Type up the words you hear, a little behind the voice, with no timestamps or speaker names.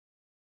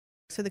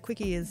So The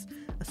Quickie is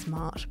a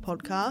smart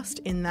podcast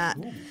in that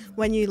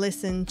when you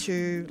listen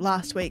to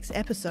last week's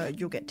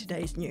episode, you'll get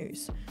today's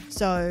news.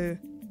 So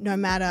no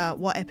matter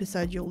what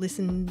episode you'll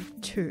listen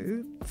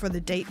to for the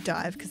deep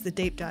dive, because the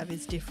deep dive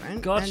is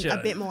different and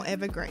a bit more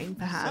evergreen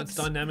perhaps.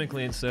 So it's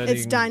dynamically inserting...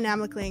 It's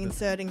dynamically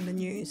inserting the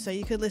news. So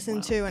you could listen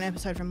to an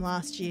episode from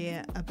last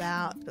year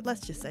about, but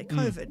let's just say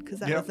COVID, because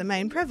that was the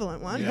main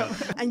prevalent one,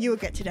 and you will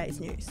get today's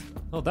news.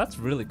 Oh, that's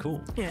really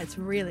cool. Yeah, it's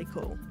really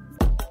cool.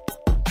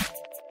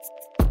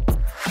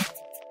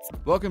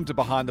 Welcome to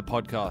Behind the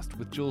Podcast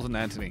with Jules and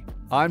Anthony.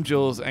 I'm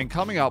Jules, and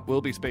coming up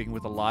we'll be speaking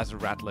with Eliza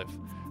Ratliff,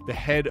 the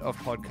head of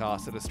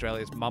podcasts at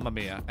Australia's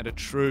Mamamia and a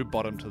true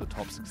bottom to the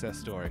top success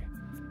story.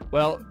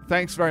 Well,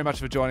 thanks very much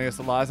for joining us,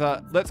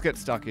 Eliza. Let's get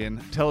stuck in.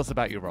 Tell us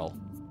about your role.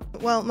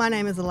 Well, my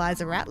name is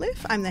Eliza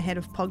Ratliff. I'm the head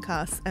of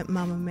podcasts at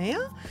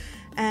Mamamia,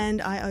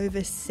 and I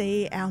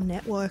oversee our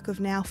network of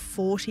now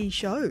 40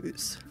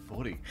 shows.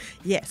 40?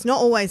 Yes,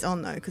 not always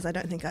on though, because I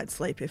don't think I'd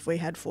sleep if we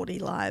had 40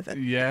 live at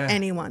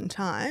any one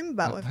time.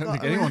 But I don't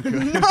think anyone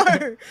could.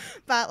 No,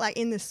 but like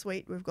in the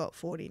suite, we've got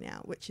 40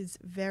 now, which is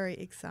very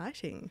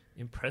exciting.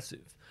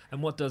 Impressive.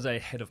 And what does a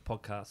head of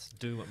podcasts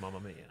do at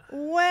Mamamia?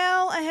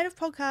 Well, a head of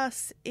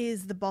podcasts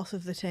is the boss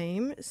of the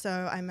team. So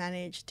I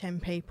manage 10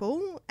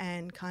 people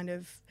and kind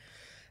of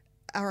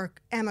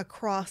am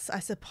across, I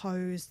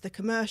suppose, the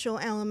commercial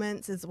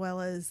elements as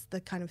well as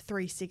the kind of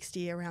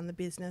 360 around the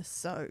business.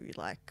 So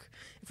like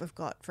if we've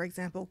got, for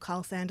example,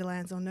 Carl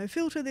Sanderlands on No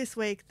Filter this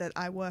week, that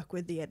I work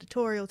with the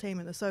editorial team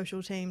and the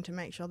social team to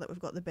make sure that we've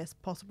got the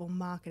best possible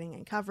marketing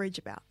and coverage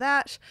about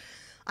that.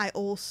 I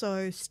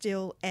also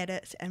still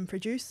edit and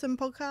produce some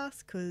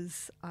podcasts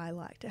because I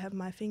like to have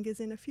my fingers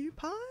in a few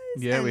pies.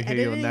 Yeah, we hear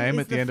your name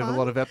at the end of a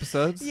lot of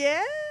episodes.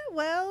 Yeah,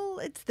 well,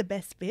 it's the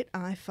best bit,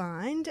 I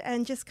find,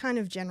 and just kind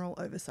of general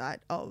oversight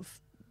of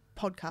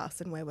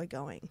podcasts and where we're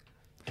going.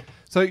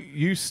 So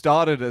you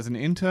started as an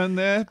intern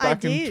there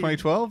back in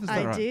 2012, is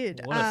that right? I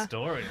did. What a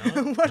story,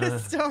 huh? What a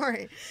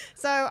story.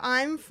 So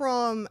I'm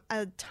from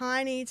a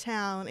tiny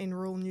town in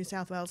rural New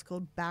South Wales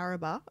called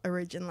Barraba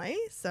originally.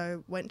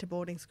 So went to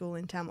boarding school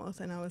in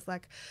Tamworth, and I was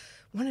like,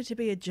 wanted to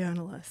be a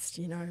journalist,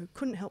 you know,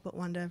 couldn't help but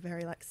wonder,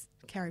 very like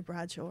Carrie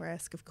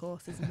Bradshaw-esque, of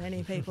course, as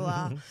many people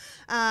are,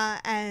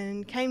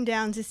 and came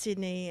down to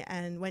Sydney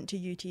and went to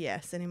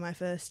UTS. And in my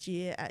first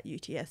year at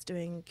UTS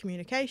doing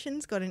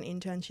communications, got an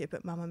internship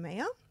at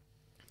Mamamia.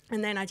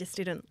 And then I just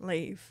didn't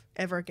leave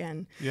ever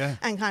again. Yeah.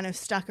 And kind of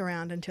stuck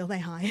around until they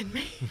hired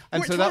me.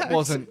 And so that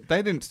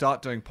they didn't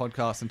start doing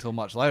podcasts until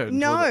much later.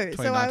 No.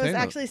 So I was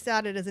actually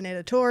started as an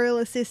editorial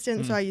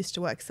assistant. So I used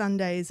to work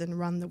Sundays and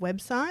run the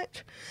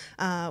website,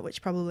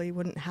 which probably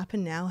wouldn't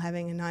happen now,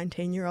 having a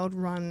 19-year-old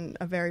run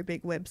a very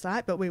big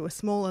website, but we were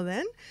smaller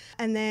then.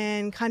 And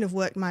then kind of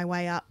worked my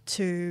way up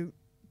to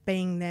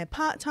being there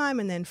part-time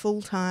and then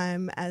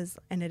full-time as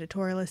an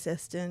editorial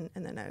assistant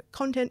and then a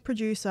content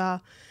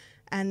producer.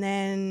 And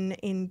then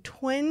in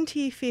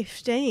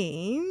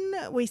 2015,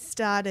 we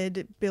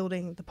started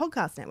building the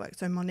podcast network.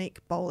 So Monique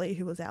Bowley,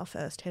 who was our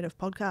first head of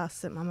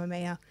podcasts at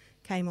Mamamia,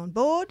 came on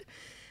board.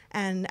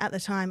 And at the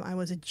time, I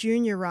was a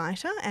junior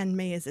writer and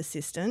Mia's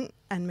assistant.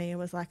 And Mia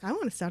was like, I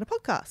want to start a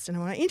podcast and I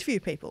want to interview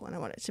people. And I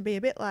want it to be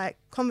a bit like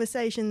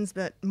conversations,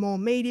 but more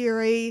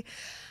media-y.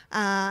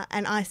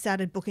 And I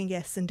started booking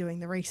guests and doing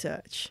the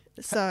research.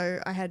 So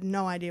I had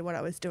no idea what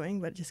I was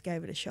doing, but just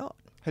gave it a shot.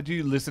 Had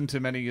you listened to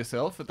many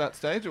yourself at that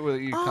stage, or were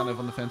you kind of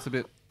on the fence a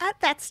bit? At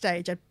that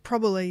stage, I'd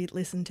probably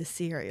listened to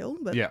Serial,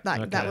 but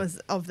that was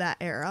of that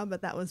era,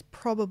 but that was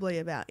probably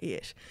about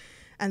it.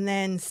 And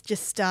then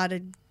just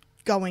started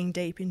going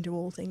deep into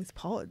all things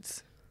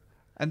pods.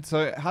 And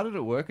so how did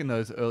it work in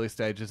those early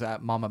stages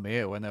at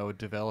Mamamia when they were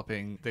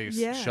developing these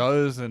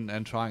shows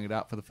and trying it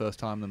out for the first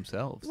time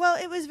themselves?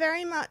 Well, it was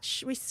very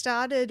much, we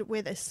started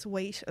with a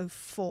suite of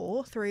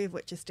 4, 3 of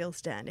which are still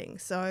standing.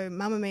 So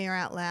Mamamia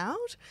Out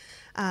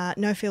Loud,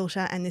 No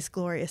Filter, and This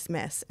Glorious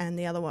Mess. And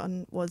the other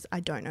one was I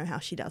Don't Know How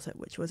She Does It,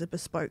 which was a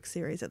bespoke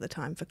series at the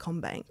time for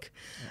CommBank.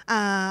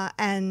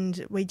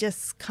 And we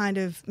just kind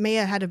of,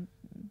 Mia had a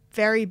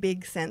very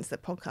big sense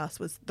that podcast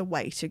was the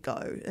way to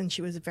go, and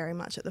she was very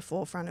much at the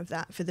forefront of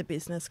that for the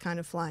business, kind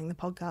of flying the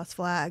podcast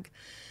flag.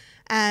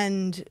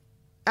 And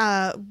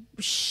her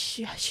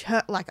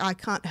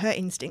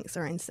instincts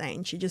are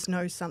insane. She just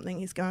knows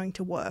something is going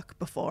to work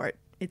before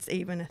it's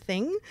even a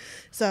thing.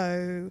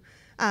 So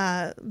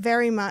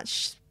very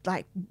much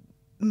like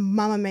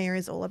Mamamia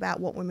is all about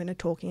what women are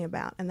talking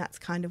about, and that's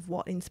kind of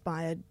what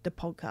inspired the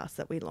podcast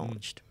that we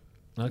launched.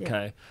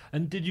 Okay. Yeah.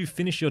 And did you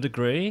finish your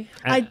degree?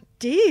 I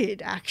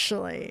did,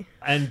 actually.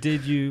 And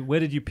where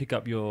did you pick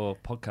up your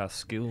podcast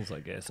skills, I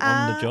guess?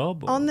 On the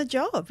job? Or? On the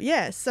job,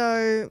 yeah.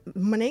 So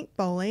Monique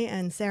Bowley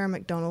and Sarah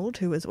McDonald,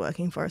 who was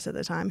working for us at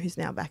the time, who's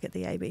now back at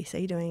the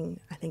ABC doing,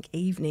 I think,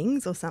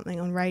 evenings or something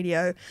on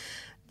radio,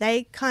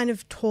 they kind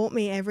of taught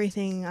me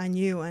everything I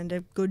knew, and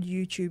a good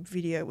YouTube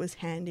video was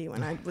handy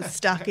when I was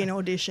stuck in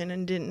audition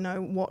and didn't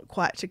know what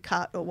quite to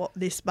cut or what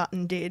this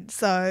button did.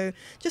 So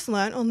just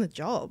learnt on the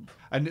job.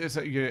 And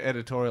so you're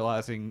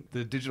editorializing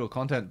the digital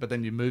content, but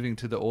then you're moving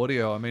to the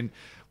audio. I mean,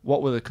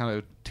 What were the kind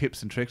of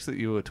tips and tricks that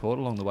you were taught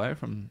along the way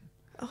from?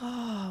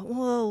 Oh,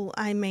 well,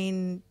 I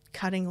mean,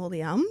 cutting all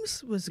the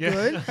ums was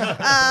good.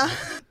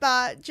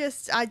 But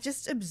I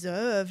just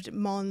observed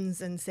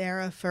Mons and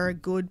Sarah for a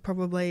good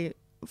probably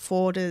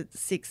 4 to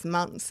 6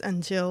 months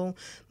until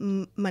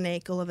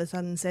Monique all of a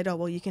sudden said, oh,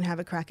 well, you can have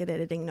a crack at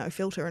editing No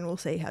Filter and we'll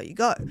see how you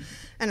go.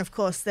 And of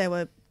course there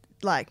were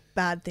like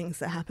bad things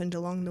that happened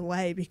along the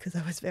way because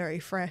I was very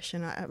fresh,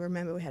 and I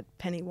remember we had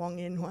Penny Wong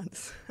in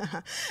once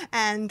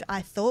and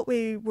I thought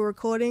we were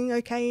recording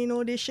okay in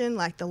Audition,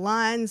 like the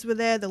lines were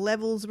there, the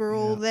levels were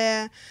all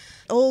there,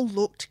 all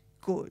looked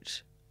good,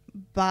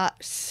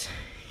 but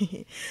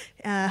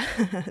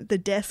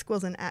the desk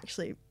wasn't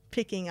actually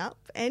picking up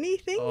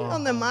anything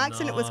on the mics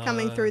and it was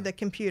coming through the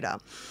computer.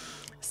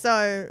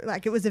 So,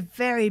 like, it was a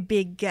very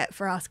big get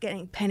for us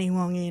getting Penny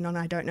Wong in on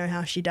I Don't Know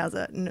How She Does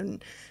It.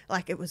 And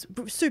like, it was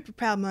a super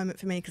proud moment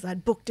for me because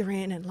I'd booked her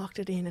in and locked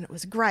it in and it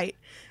was great.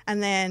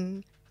 And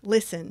then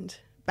listened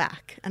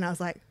back and I was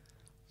like,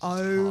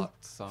 oh,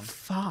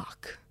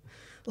 fuck.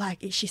 Like,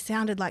 she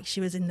sounded like she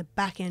was in the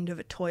back end of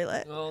a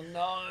toilet. Oh,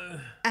 no.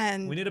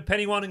 And we need a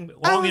Penny Wong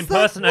I was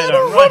impersonator like,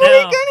 right what now. are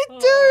we going to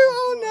do?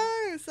 Oh,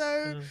 no.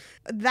 So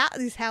that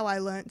is how I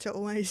learnt to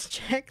always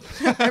check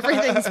that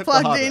everything's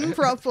plugged in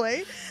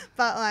properly.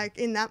 But, like,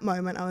 in that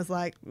moment, I was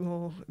like,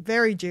 well,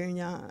 very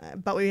junior.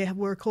 But we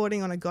were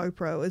recording on a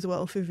GoPro as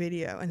well for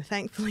video. And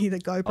thankfully, the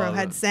GoPro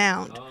had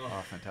sound.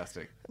 Oh,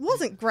 fantastic. It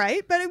wasn't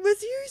great, but it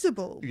was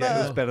usable. Yeah,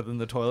 it was better than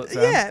the toilet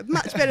sound. Yeah,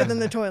 much better than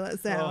the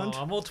toilet sound.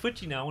 Oh, I'm all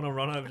twitchy now. I want to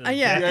run over to the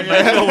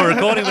make sure we're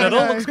recording, but it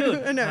all looks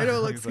good. No, it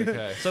all looks good.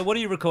 Okay. So what are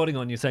you recording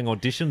on? You're saying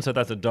Audition, so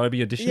that's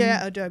Adobe Audition?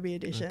 Yeah, Adobe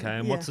Audition. Okay,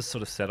 and what's the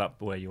sort of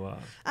setup where you are?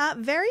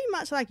 Very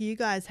much like you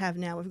guys have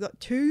now. We've got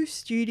 2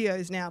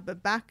 studios now,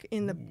 but back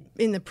in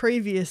the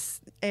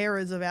previous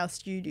eras of our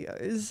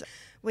studios,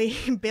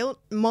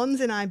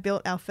 Mons and I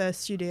built our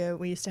first studio.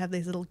 We used to have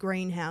these little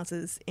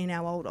greenhouses in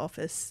our old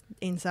office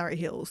in Surrey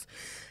Hills.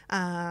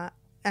 And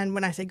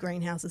when I say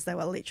greenhouses, they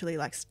were literally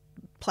like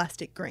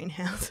plastic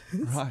greenhouses.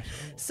 Right.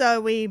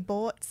 So we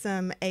bought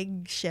some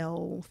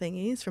eggshell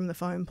thingies from the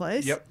foam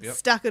place,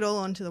 stuck it all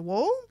onto the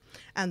wall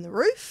and the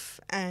roof,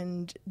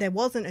 and there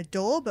wasn't a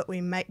door, but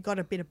we got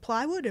a bit of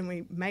plywood and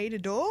we made a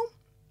door.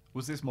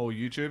 Was this more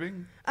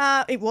YouTubing?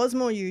 It was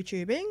more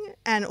YouTubing,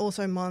 and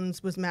also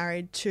Mons was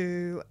married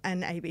to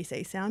an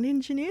ABC sound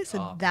engineer,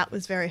 so that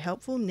was very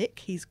helpful. Nick,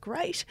 he's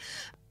great.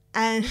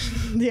 And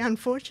the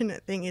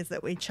unfortunate thing is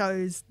that we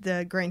chose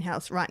the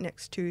greenhouse right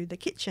next to the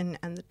kitchen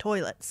and the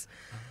toilets.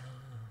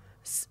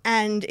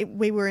 And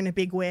we were in a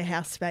big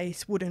warehouse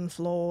space, wooden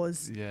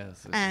floors.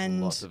 Yes,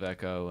 and lots of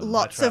echo. And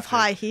lots of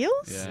high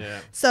heels. Yeah.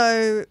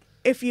 So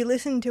if you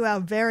listen to our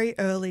very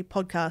early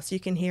podcast, you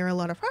can hear a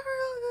lot of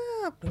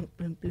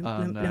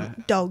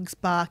dogs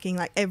barking,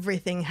 like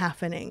everything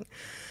happening.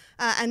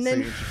 And then so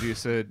you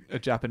introduce a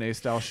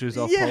Japanese-style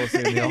shoes-off policy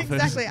in the office.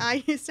 Exactly.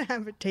 I used to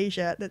have a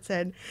T-shirt that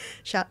said,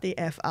 shut the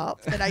F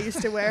up, that I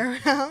used to wear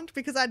around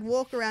because I'd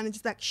walk around and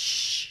just like,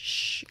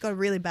 shh. Got a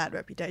really bad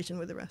reputation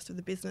with the rest of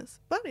the business,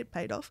 but it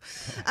paid off.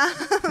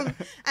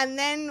 And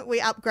then we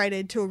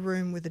upgraded to a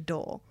room with a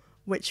door,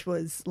 which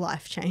was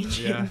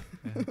life-changing. Yeah.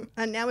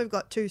 And now we've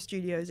got 2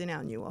 studios in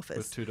our new office.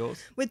 With 2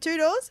 doors? With 2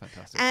 doors.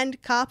 Fantastic.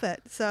 And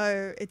carpet.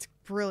 So it's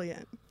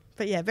brilliant.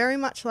 But yeah, very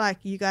much like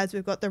you guys,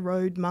 we've got the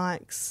Rode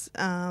mics.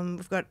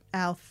 We've got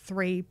our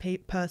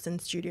 3-person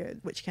studio,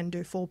 which can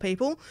do 4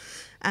 people,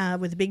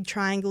 with a big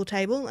triangle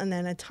table, and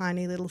then a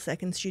tiny little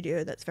second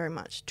studio that's very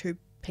much 2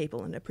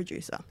 people and a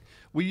producer.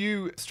 Were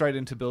you straight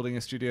into building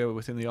a studio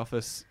within the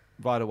office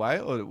right away,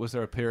 or was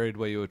there a period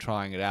where you were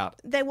trying it out?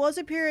 There was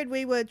a period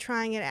we were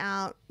trying it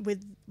out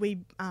we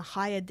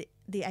hired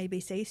the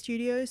ABC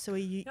studios. So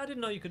I didn't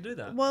know you could do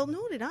that. Well,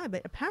 nor did I,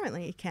 but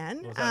apparently you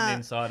can. Was that an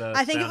insider?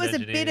 I think it was a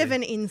bit of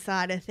an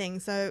insider thing.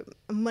 So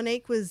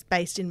Monique was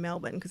based in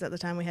Melbourne because at the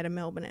time we had a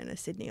Melbourne and a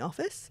Sydney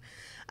office.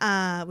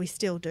 We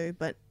still do,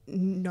 but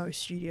no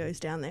studios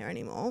down there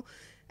anymore.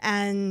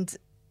 And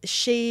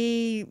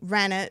she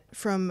ran it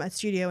from a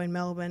studio in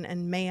Melbourne,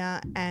 and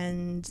Mia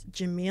and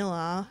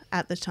Jamila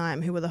at the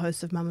time, who were the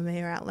hosts of Mamma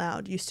Mia Out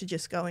Loud, used to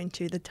just go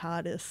into the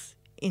TARDIS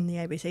in the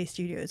ABC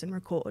studios and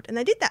record. And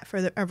they did that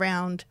for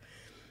around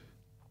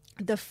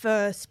the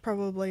first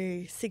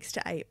probably 6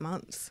 to 8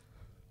 months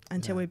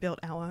until we built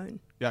our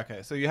own. Yeah,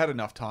 okay. So you had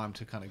enough time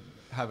to kind of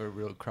have a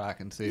real crack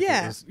and see if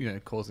it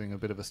was, causing a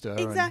bit of a stir.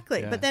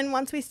 Exactly. But then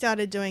once we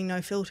started doing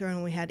No Filter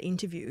and we had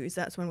interviews,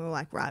 that's when we were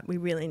like, right, we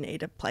really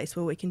need a place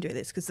where we can do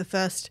this. Because the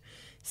first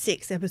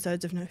 6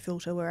 episodes of No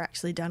Filter were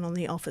actually done on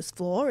the office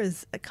floor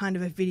as a kind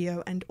of a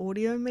video and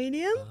audio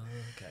medium.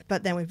 Okay.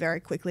 But then we very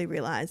quickly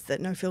realised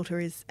that No Filter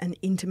is an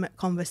intimate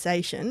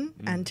conversation,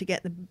 and to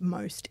get the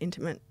most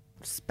intimate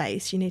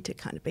space, you need to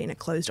kind of be in a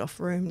closed off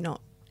room, not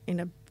in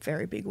a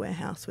very big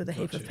warehouse with a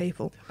heap of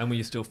people. And were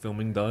you still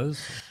filming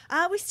those?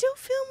 We still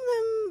film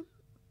them.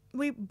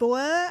 We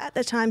were at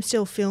the time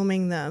still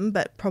filming them,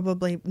 but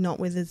probably not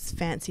with as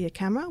fancy a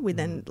camera. We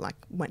then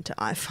went to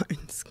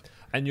iPhones.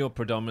 And you're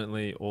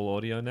predominantly all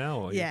audio now?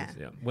 Or Yeah.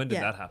 When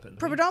did that happen?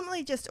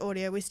 Predominantly just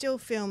audio. We still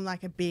film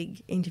like a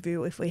big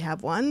interview if we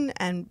have one,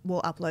 and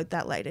we'll upload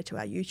that later to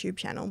our YouTube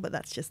channel, but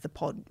that's just the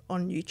pod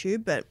on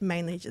YouTube, but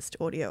mainly just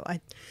audio. I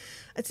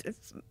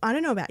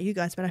don't know about you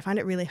guys, but I find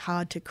it really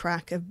hard to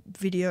crack a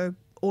video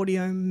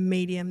audio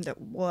medium that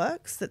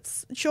works.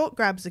 That's short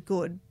grabs are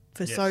good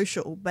for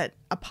social, but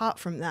apart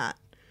from that,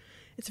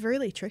 it's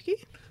really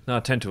tricky. No,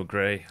 I tend to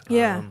agree.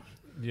 Yeah.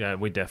 Yeah,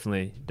 we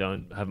definitely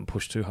haven't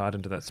pushed too hard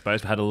into that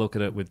space. We had a look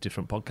at it with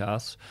different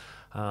podcasts,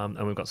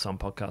 and we've got some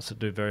podcasts that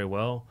do very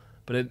well.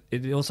 But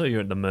it also,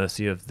 you're at the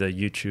mercy of the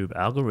YouTube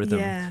algorithm.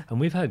 Yeah. And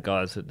we've had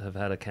guys that have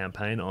had a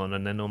campaign on,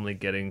 and they're normally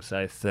getting,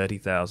 say,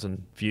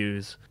 30,000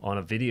 views on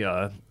a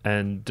video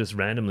and just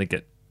randomly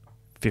get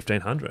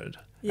 1,500.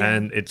 Yeah.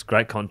 And it's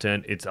great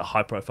content. It's a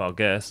high-profile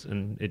guest,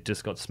 and it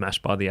just got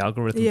smashed by the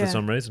algorithm for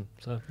some reason.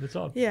 So it's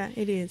odd. Yeah,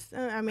 it is.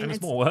 I mean, And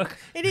it's more work.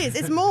 It is.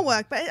 It's more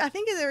work, but I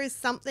think there is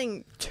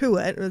something to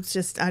it. It's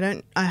just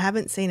I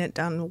haven't seen it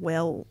done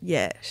well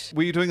yet.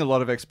 Were you doing a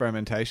lot of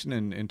experimentation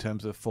in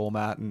terms of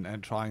format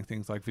and trying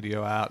things like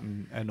video out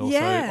and also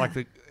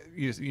like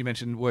you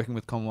mentioned working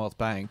with Commonwealth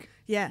Bank.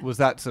 Yeah. Was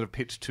that sort of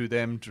pitched to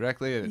them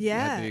directly? You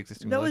had the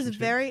existing that was relationship?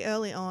 very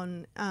early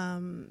on.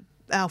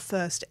 Our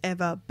first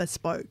ever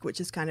bespoke, which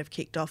has kind of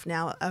kicked off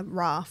now a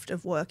raft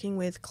of working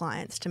with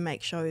clients to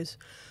make shows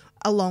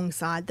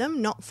alongside them,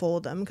 not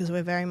for them, because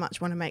we very much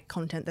want to make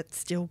content that's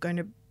still going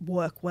to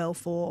work well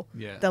for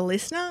the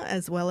listener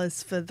as well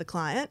as for the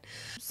client.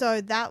 So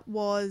that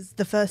was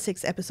the first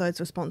 6 episodes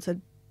were sponsored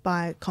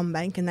by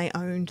CommBank, and they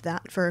owned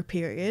that for a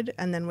period,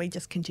 and then we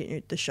just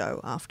continued the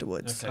show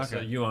afterwards. Okay. So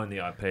you own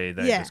the IP,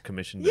 they just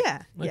commissioned it.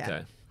 Yeah.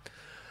 Okay.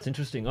 It's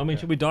interesting. I mean,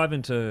 should we dive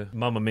into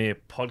Mamamia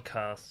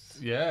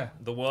podcasts? Yeah.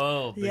 The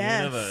world, the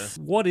Yes. universe.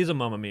 What is a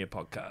Mamamia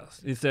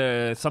podcast? Is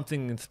there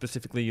something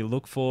specifically you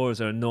look for? Is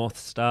there a North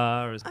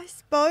Star? I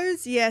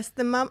suppose, yes.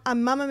 A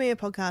Mamamia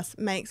podcast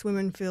makes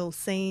women feel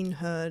seen,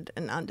 heard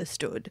and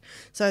understood.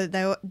 So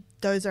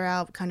those are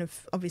our kind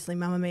of, obviously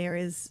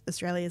Mamamia is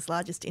Australia's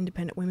largest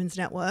independent women's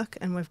network,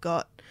 and we've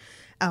got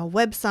our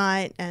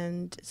website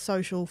and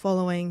social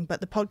following,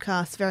 but the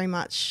podcasts very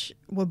much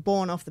were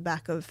born off the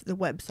back of the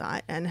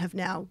website and have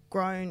now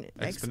grown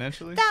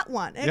Exponentially?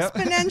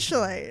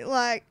 Exponentially.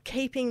 Like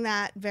keeping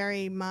that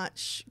very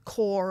much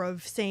core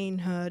of seen,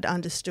 heard,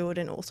 understood,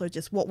 and also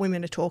just what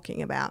women are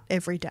talking about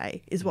every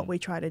day is what we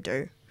try to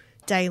do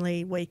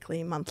daily,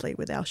 weekly, monthly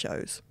with our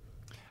shows.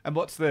 And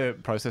what's the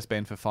process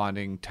been for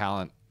finding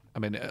talent? I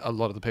mean, a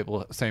lot of the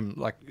people seem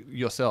like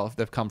yourself,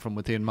 they've come from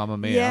within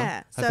Mamamia.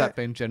 Yeah, Has that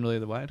been generally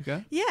the way to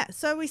go? Yeah,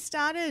 so we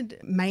started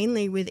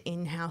mainly with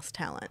in-house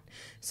talent.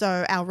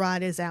 So our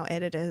writers, our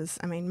editors,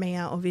 I mean, Mia,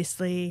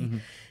 obviously,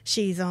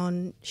 she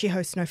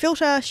hosts No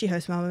Filter, she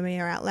hosts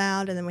Mamamia Out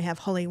Loud, and then we have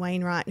Holly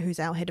Wainwright, who's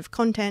our head of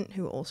content,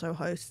 who also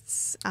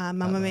hosts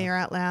Mamamia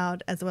Out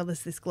Loud, as well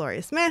as This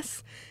Glorious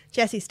Mess.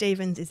 Jessie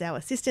Stevens is our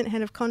assistant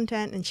head of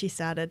content, and she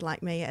started,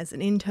 like me, as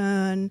an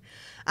intern,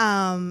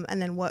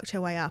 and then worked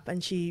her way up,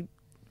 and she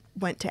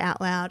went to Out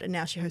Loud, and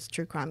now she hosts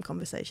True Crime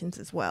Conversations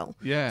as well.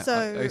 Yeah, so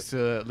I used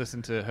to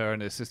listen to her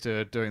and her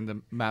sister doing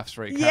the maths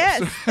recaps.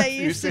 Yes, they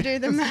used to do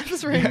the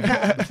maths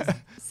recaps.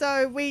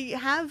 So we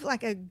have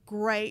like a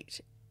great,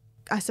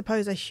 I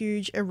suppose, a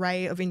huge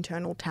array of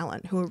internal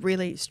talent who are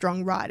really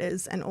strong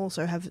writers, and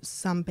also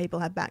some people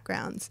have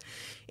backgrounds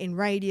in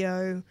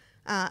radio.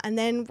 And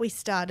then we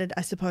started,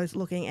 I suppose,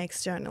 looking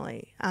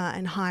externally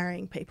and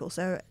hiring people.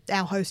 So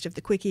our host of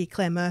The Quickie,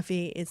 Claire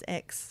Murphy, is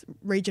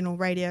ex-regional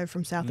radio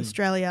from South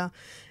Australia,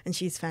 and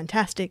she's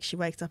fantastic. She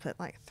wakes up at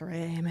like 3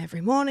 a.m.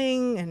 every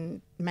morning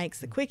and makes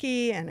The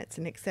Quickie, and it's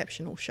an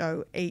exceptional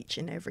show each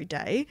and every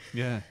day.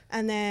 Yeah.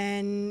 And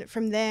then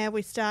from there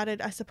we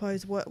started, I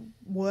suppose,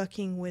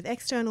 working with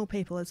external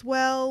people as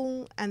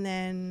well. And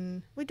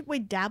then we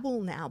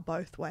dabble now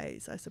both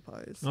ways, I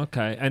suppose.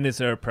 Okay. And is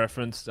there a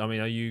preference? I mean,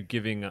 are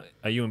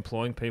you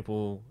employing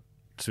people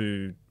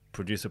to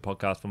produce a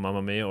podcast for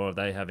Mamamia, or are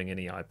they having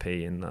any IP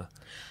in the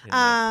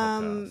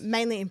podcast?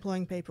 Mainly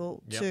employing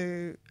people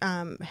to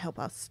help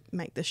us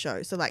make the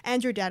show. So like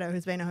Andrew Daddo,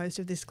 who's been a host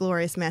of This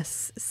Glorious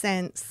Mess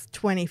since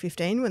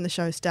 2015 when the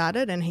show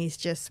started, and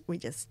we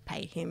just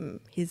pay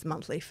him his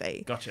monthly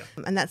fee. Gotcha.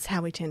 And that's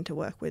how we tend to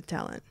work with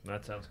talent.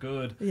 That sounds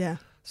good. Yeah.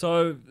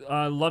 So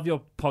I love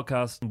your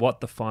podcast,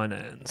 What the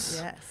Finance.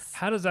 Yes.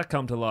 How does that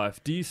come to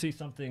life? Do you see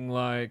something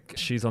like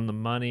She's on the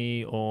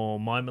Money or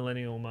My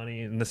Millennial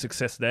Money and the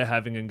success they're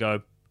having and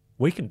go,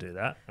 we can do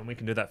that, and we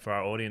can do that for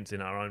our audience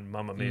in our own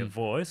Mamamia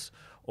voice?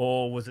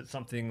 Or was it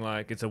something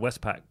like it's a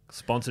Westpac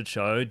sponsored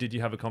show? Did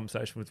you have a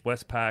conversation with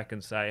Westpac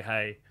and say,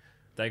 hey,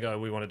 they go,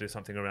 we want to do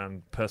something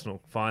around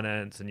personal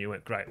finance, and you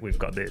went, great, we've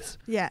got this?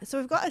 Yeah. So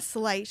we've got a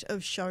slate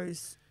of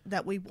shows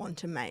that we want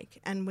to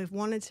make, and we've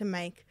wanted to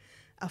make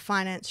a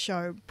finance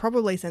show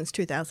probably since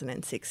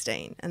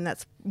 2016, and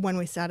that's when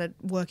we started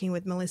working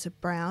with Melissa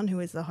Brown, who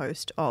is the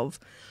host of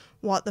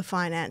What the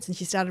Finance, and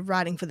she started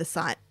writing for the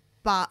site.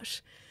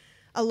 But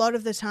a lot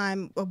of the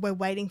time we're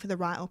waiting for the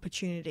right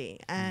opportunity,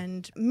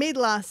 and mid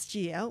last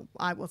year,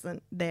 I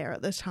wasn't there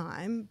at the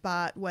time,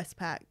 but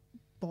Westpac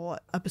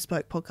bought a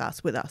bespoke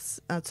podcast with us.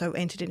 So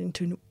entered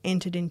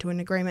into an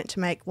agreement to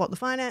make What the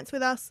Finance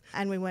with us,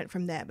 and we went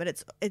from there.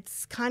 But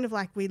it's kind of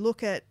like we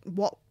look at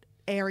what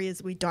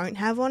areas we don't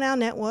have on our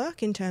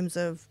network in terms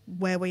of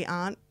where we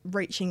aren't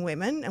reaching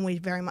women, and we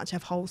very much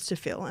have holes to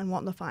fill, and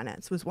What the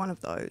Finance was one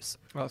of those.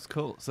 Well, that's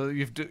cool. So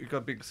you've got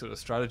a big sort of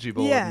strategy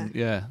board. Yeah. And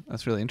yeah,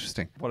 that's really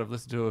interesting. What I've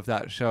listened to of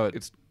that show,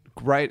 it's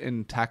great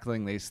in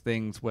tackling these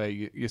things where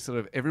you sort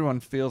of, everyone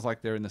feels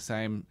like they're in the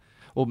same,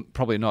 well,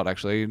 probably not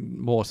actually,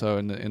 more so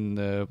in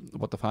the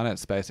What the Finance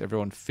space,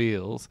 everyone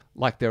feels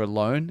like they're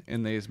alone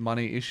in these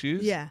money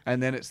issues. Yeah.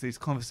 And then it's these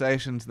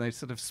conversations, and they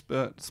sort of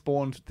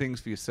spawn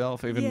things for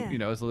yourself.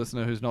 Even, as a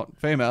listener who's not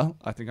female,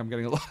 I think I'm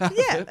getting a lot out of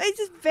it. It's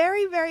just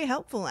very, very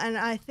helpful. And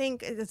I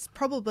think it's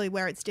probably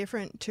where it's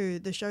different to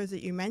the shows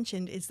that you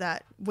mentioned is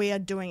that we are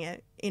doing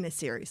it in a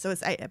series. So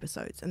it's 8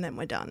 episodes and then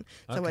we're done.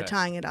 So we're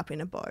tying it up in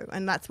a bow.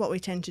 And that's what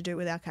we tend to do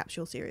with our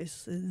capsule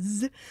series.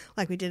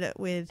 Like we did it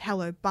with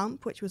Hello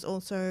Bump, which was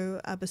also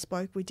a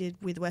bespoke we did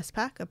with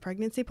Westpac, a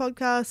pregnancy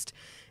podcast.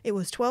 It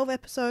was 12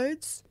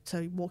 episodes.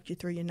 So we walked you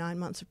through your 9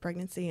 months of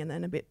pregnancy and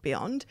then a bit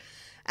beyond.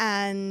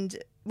 And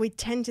we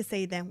tend to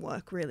see them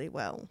work really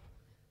well.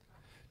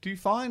 Do you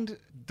find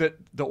that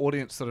the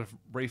audience sort of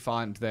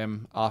refined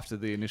them after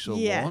the initial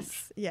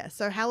launch? Yes.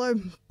 So Hello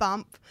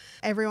Bump,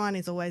 everyone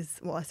is always,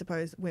 well, I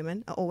suppose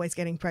women are always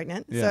getting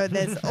pregnant. Yeah. So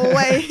there's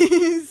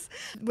always,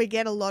 we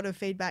get a lot of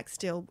feedback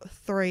still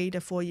 3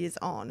 to 4 years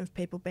on of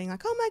people being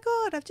like, oh my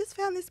God, I've just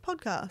found this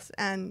podcast.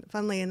 And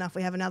funnily enough,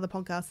 we have another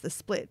podcast, The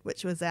Split,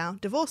 which was our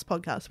divorce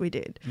podcast we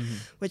did,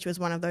 which was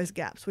one of those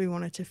gaps we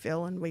wanted to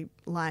fill. And we,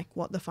 like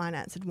What the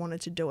Finance, had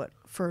wanted to do it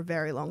for a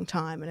very long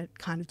time, and it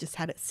kind of just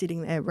had it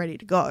sitting there ready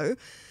to go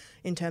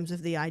in terms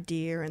of the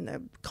idea and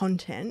the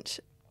content.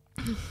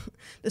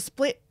 The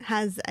Split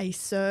has a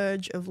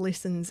surge of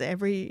listens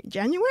every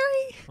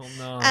January. Oh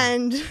no.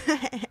 And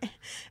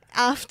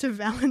after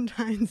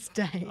Valentine's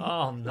Day.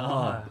 Oh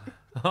no.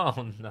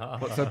 Oh no.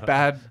 What's a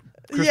bad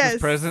Christmas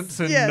presents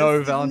and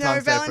no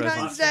Valentine's Day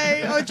presents?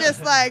 Day, or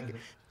just like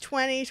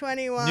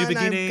 2021, New I'm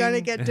beginning. going to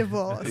get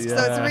divorced. So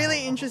it's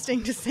really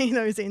interesting to see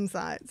those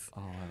insights.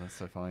 Oh, that's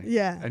so funny.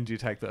 Yeah. And do you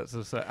take that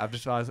as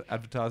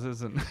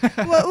advertisers and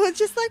Well, it's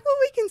just like, well,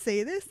 we can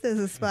see this. There's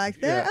a spike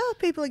there. Yeah. Oh,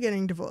 people are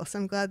getting divorced.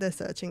 I'm glad they're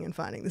searching and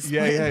finding the spike.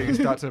 yeah, you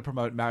start to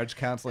promote marriage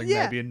counselling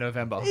maybe in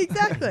November.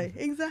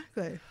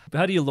 Exactly.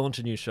 How do you launch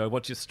a new show?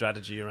 What's your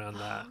strategy around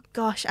that?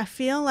 Gosh, I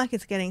feel like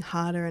it's getting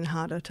harder and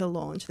harder to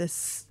launch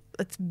this.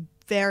 It's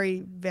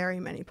very, very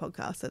many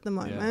podcasts at the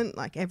moment.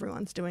 Like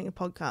everyone's doing a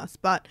podcast,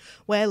 but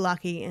we're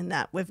lucky in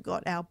that we've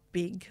got our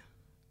big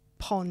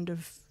pond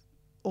of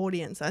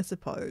audience, I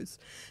suppose,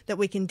 that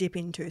we can dip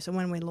into. So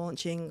when we're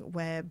launching,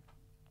 we're,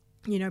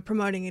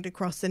 promoting it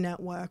across the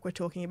network. We're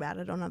talking about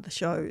it on other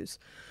shows.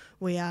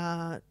 We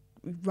are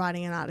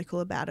writing an article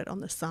about it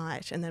on the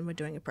site, and then we're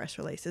doing a press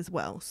release as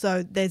well.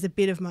 So there's a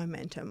bit of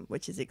momentum,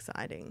 which is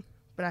exciting.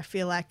 But I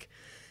feel like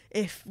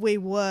if we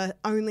were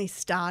only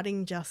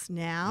starting just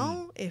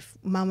now, if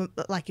Mamma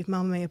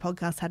Mia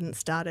podcast hadn't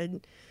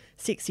started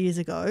 6 years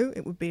ago,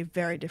 it would be a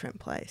very different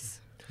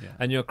place. Yeah.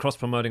 And you're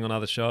cross-promoting on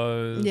other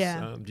shows?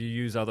 Yeah. Do you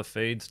use other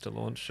feeds to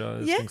launch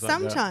shows? Yeah, things like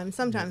that?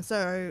 sometimes.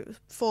 So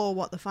for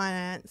What the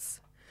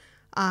Finance,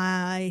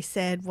 I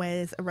said,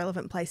 where's a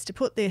relevant place to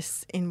put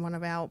this in one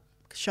of our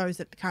shows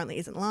that currently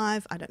isn't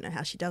live? I don't know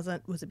how she does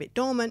it. It was a bit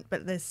dormant,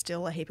 but there's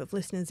still a heap of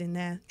listeners in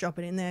there. Drop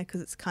it in there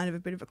because it's kind of a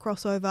bit of a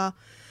crossover.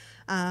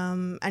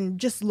 And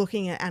just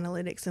looking at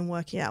analytics and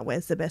working out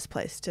where's the best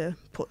place to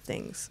put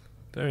things.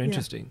 Very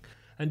interesting.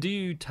 And do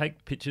you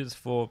take pictures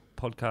for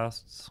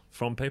podcasts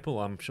from people?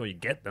 I'm sure you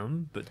get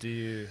them, but do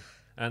you...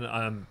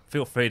 And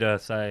feel free to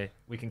say,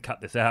 we can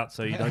cut this out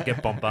so you don't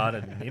get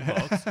bombarded in the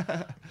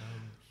inbox.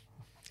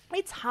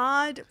 It's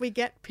hard. We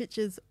get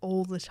pictures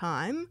all the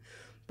time,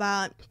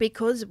 but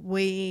because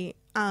we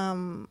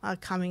are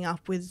coming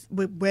up with,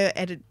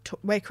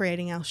 we're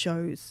creating our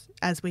shows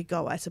as we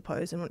go, I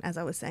suppose. And as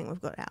I was saying,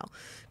 we've got our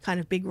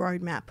kind of big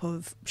roadmap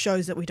of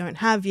shows that we don't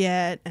have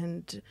yet.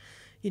 And,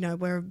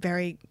 we're a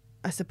very,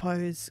 I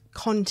suppose,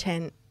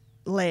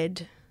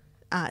 content-led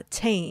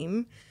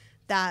team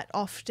that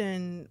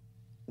often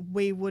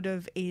we would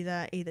have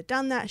either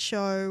done that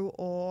show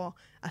or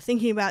are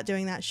thinking about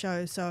doing that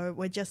show. So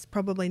we're just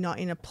probably not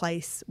in a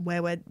place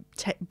where we're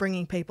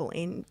bringing people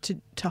in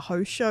to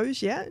host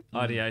shows yet.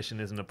 Ideation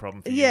isn't a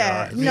problem for you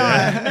guys. No,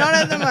 not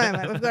at the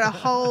moment. We've got a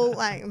whole,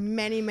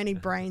 many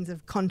brains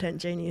of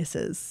content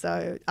geniuses.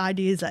 So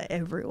ideas are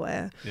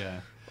everywhere. Yeah.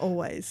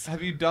 Always.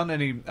 Have you done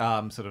any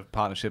sort of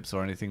partnerships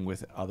or anything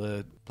with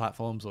other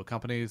platforms or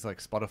companies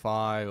like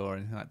Spotify or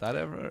anything like that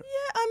ever?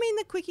 Yeah, I mean,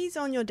 the Quickies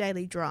on your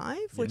daily drive,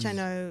 which I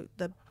know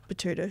the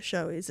Batuta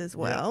show is as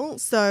well.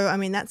 So, I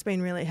mean, that's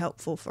been really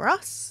helpful for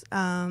us.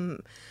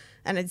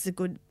 and it's a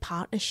good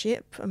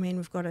partnership. I mean,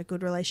 we've got a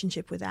good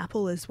relationship with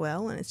Apple as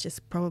well, and it's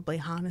just probably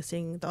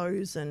harnessing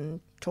those and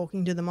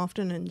talking to them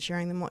often and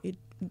sharing them what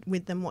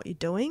you're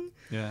doing.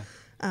 Yeah.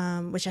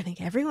 Which I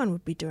think everyone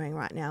would be doing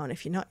right now. And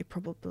if you're not, you're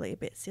probably a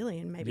bit silly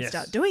and maybe Yes.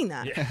 start doing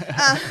that.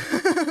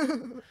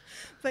 Yeah.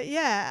 But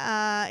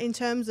yeah, in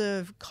terms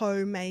of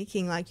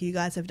co-making like you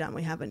guys have done,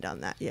 we haven't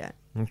done that yet.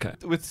 Okay.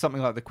 With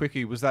something like the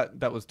Quickie,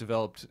 that was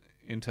developed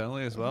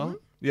internally as well?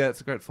 Yeah,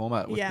 it's a great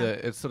format.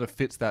 It sort of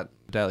fits that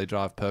daily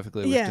drive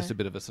perfectly with just a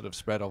bit of a sort of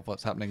spread of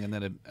what's happening and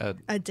then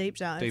a deep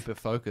dive. Deeper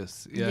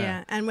focus.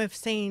 Yeah, and we've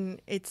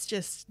seen it's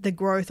just the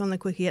growth on the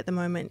Quickie at the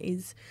moment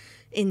is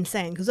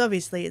insane because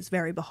obviously it's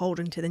very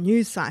beholden to the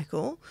news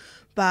cycle,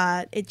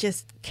 but it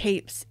just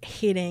keeps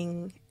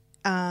hitting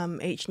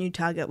each new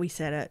target we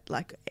set it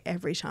like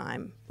every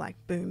time, like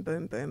boom,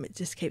 boom, boom. It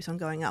just keeps on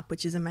going up,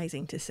 which is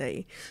amazing to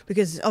see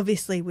because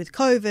obviously with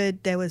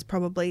COVID, there was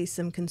probably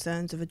some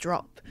concerns of a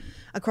drop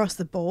across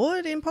the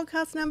board in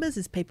podcast numbers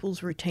as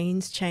people's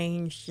routines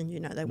changed and,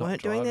 they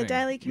weren't doing their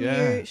daily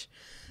commute.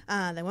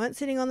 Yeah. They weren't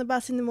sitting on the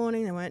bus in the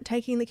morning. They weren't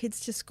taking the kids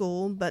to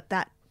school, but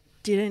that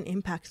didn't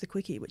impact the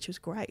Quickie, which was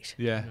great.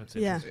 Yeah. That's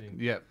Yeah. interesting.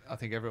 Yeah, I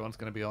think everyone's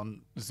going to be on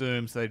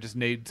Zoom, so they just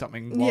need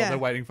something while they're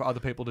waiting for other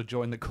people to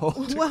join the call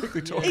to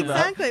quickly talk about.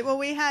 Exactly. Well,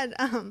 we had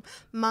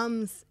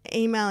mums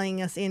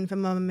emailing us in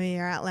from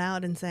Mamamia Out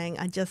Loud and saying,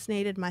 I just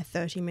needed my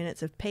 30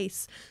 minutes of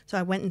peace, so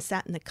I went and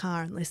sat in the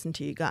car and listened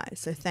to you guys,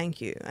 so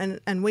thank you.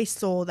 And we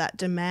saw that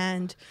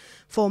demand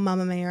for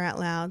Mamamia Out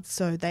Loud,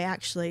 so they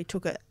actually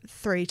took it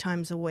 3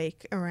 times a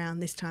week around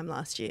this time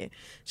last year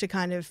to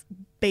kind of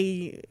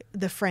be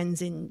the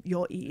friends in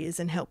your ears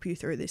and help you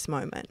through this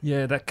moment.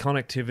 Yeah, that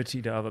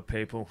connectivity to other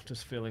people,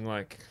 just feeling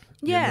like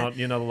Yeah.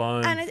 you're not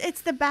alone. And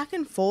it's the back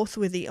and forth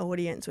with the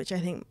audience, which I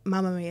think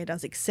Mamamia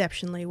does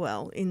exceptionally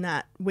well in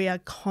that we are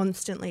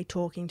constantly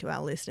talking to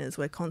our listeners.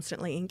 We're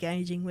constantly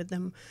engaging with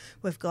them.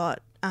 We've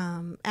got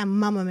our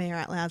Mamamia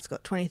Out Loud's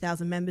got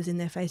 20,000 members in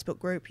their Facebook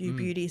group. You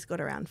Beauty's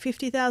got around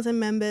 50,000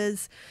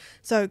 members.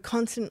 So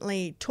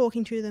constantly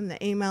talking to them. They're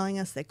emailing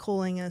us. They're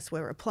calling us.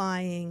 We're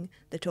replying.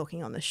 They're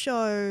talking on the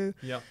show.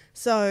 Yep.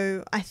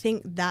 So I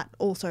think that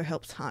also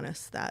helps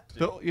harness that.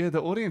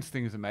 The audience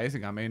thing is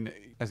amazing. I mean,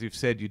 as you've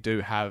said, you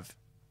do have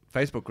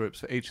Facebook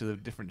groups for each of the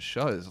different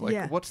shows.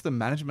 What's the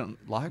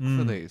management like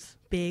for these?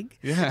 Big.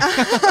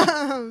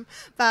 Yeah.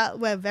 But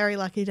we're very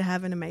lucky to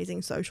have an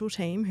amazing social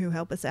team who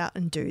help us out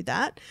and do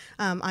that.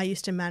 I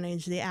used to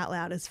manage the Out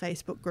Louders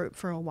Facebook group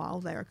for a while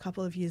there a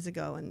couple of years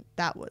ago, and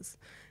that was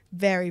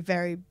very,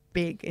 very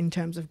big in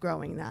terms of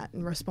growing that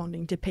and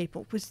responding to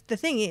people. Because the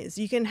thing is,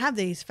 you can have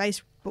these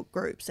Facebook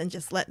groups and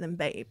just let them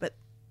be, but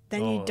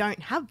then you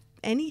don't have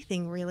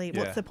anything really.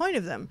 What's the point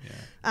of them?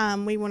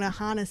 We want to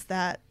harness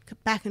that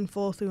back and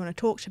forth. We want to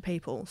talk to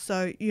people,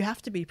 so you have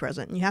to be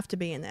present. You have to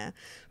be in there.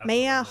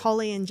 Absolutely. Mia,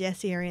 Holly and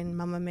Jessie are in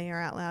Mamamia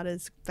Out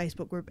Louders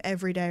Facebook group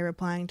every day,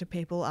 replying to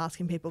people,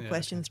 asking people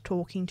questions,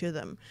 talking to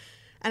them.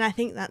 And I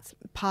think that's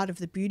part of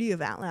the beauty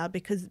of Out Loud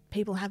because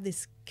people have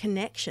this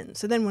connection.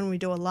 So then when we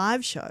do a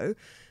live show,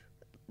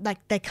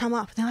 like they come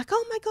up and they're like,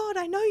 oh my God,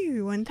 I know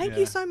you and thank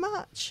you so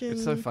much. And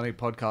It's so funny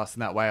podcasts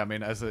in that way. I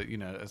mean, as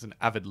an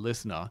avid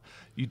listener,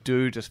 you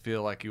do just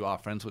feel like you are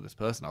friends with this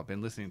person. I've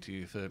been listening to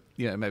you for,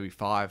 maybe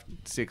 5,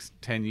 6,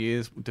 10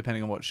 years,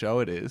 depending on what show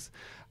it is.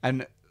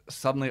 And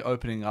suddenly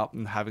opening up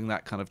and having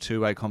that kind of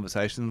two-way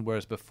conversation,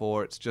 whereas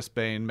before it's just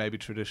been maybe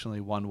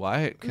traditionally one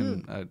way, it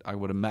can, I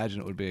would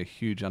imagine it would be a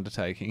huge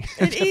undertaking.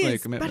 It Definitely a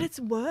is, commitment. but it's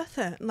worth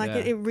it.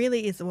 It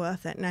really is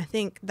worth it. And I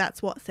think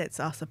that's what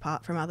sets us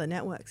apart from other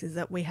networks is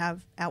that we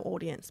have our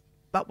audience,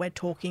 but we're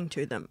talking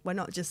to them. We're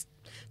not just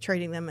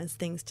treating them as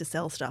things to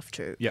sell stuff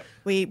to. Yep.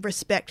 We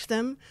respect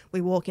them. We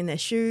walk in their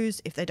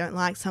shoes. If they don't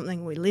like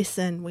something, we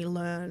listen, we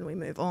learn, we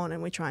move on,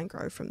 and we try and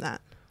grow from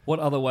that. What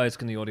other ways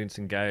can the audience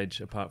engage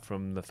apart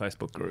from the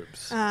Facebook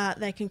groups?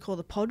 They can call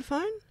the pod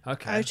phone,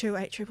 Okay.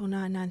 028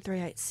 999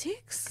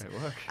 9386.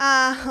 Great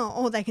work.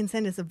 Or they can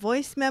send us a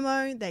voice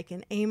memo. They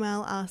can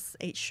email us.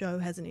 Each show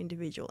has an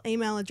individual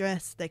email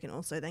address. They can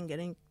also then get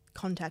in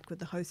contact with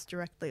the host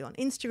directly on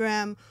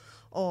Instagram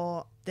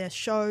or their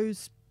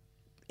show's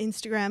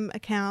Instagram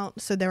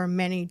account. So there are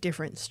many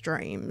different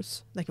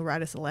streams. They can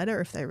write us a letter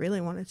if they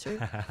really wanted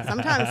to.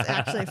 Sometimes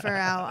actually for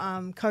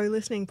our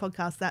co-listening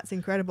podcast, That's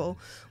Incredible,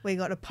 we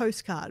got a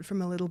postcard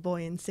from a little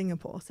boy in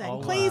Singapore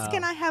saying, please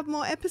can I have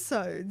more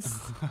episodes?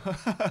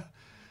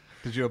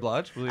 Did you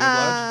oblige? Will you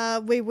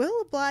oblige? We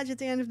will oblige at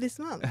the end of this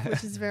month,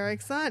 which is very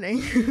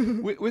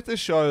exciting. With a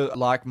show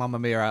like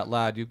Mamamia Out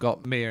Loud, you've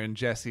got Mia and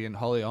Jessie and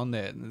Holly on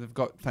there, and they've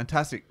got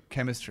fantastic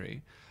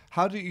chemistry.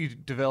 How do you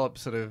develop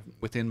sort of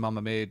within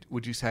Mamamia?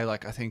 Would you say,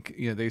 like, I think,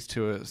 these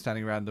two are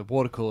standing around the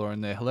water cooler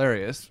and they're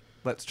hilarious.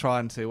 Let's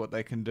try and see what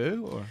they can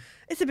do? Or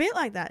It's a bit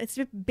like that. It's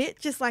a bit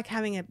just like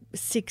having a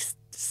sixth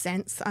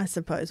sense, I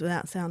suppose,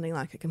 without sounding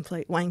like a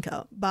complete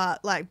wanker.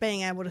 But like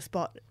being able to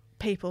spot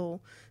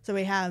people. So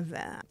we have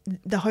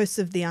the hosts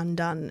of The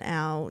Undone,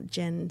 our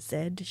Gen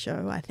Z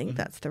show. I think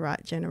that's the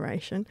right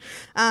generation.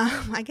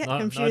 I get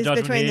confused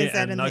between the Z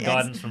and the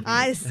X.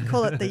 I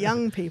call it the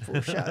young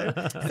people show.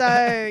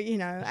 So,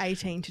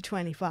 18 to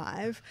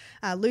 25,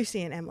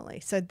 Lucy and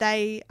Emily. So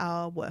they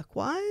are work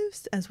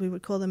wives, as we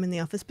would call them in the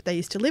office, but they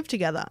used to live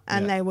together,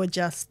 and they were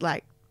just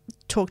like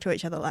talk to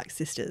each other like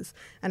sisters.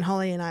 And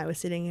Holly and I were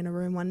sitting in a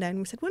room one day and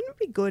we said, wouldn't it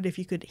be good if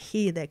you could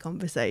hear their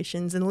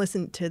conversations and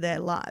listen to their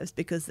lives,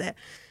 because they're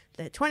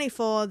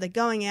 24, they're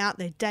going out,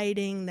 they're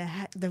dating,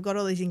 they've got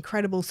all these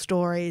incredible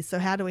stories. So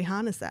how do we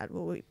harness that?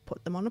 Well, we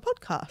put them on a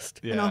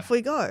podcast and off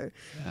we go.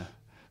 Yeah.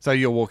 So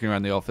you're walking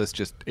around the office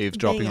just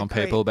eavesdropping on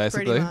people,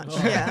 basically? Pretty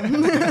much,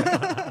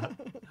 yeah.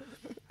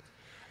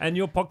 And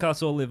your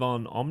podcasts all live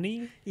on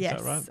Omni? Yes,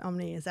 is that right?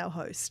 Omni is our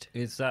host.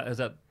 Has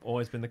that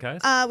always been the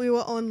case? We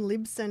were on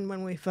Libsyn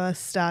when we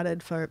first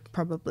started for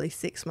probably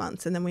 6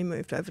 months, and then we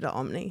moved over to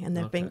Omni, and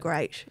they've been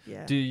great.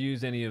 Yeah. Do you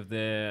use any of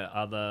their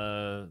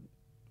other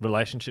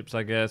relationships,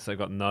 I guess? They've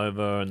got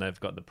Nova and they've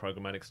got the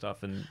programmatic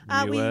stuff in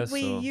the US?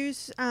 We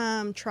use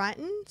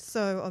Triton,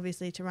 so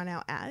obviously to run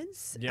our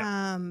ads.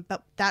 Yeah.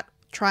 But that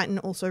Triton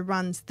also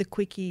runs the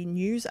Quickie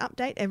news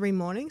update every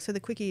morning. So the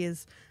Quickie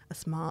is a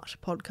smart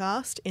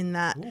podcast in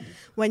that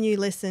when you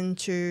listen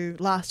to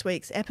last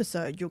week's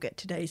episode, you'll get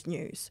today's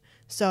news.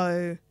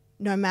 So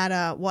no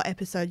matter what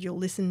episode you'll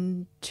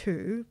listen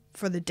to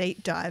for the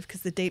deep dive,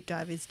 because the deep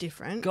dive is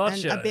different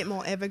and a bit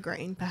more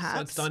evergreen, perhaps.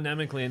 So it's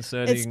dynamically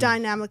inserting... It's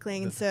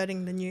dynamically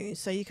inserting the news.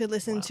 So you could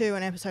listen to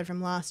an episode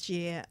from last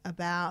year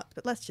about,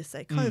 but let's just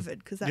say COVID,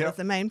 because that was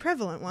the main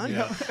prevalent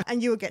one,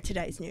 and you will get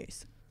today's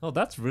news. Oh,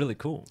 that's really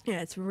cool.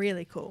 Yeah, it's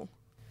really cool.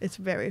 It's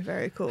very,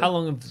 very cool. How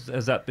long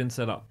has that been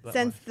set up?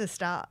 Since the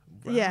start.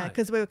 Right. Yeah,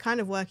 because we were kind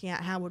of working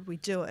out how would we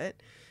do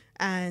it.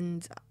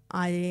 And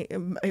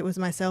it was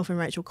myself and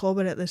Rachel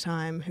Corbett at the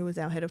time, who was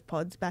our head of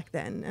pods back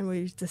then. And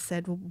we just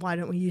said, well, why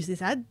don't we use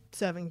this ad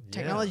serving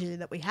technology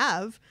that we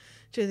have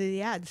to do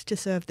the ads to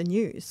serve the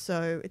news?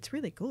 So it's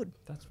really good.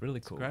 That's really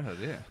cool. Great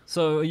idea.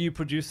 So are you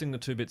producing the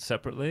two bits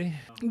separately?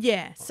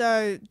 Yeah.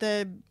 So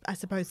I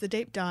suppose the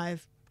deep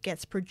dive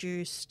gets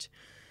produced,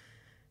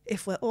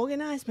 if we're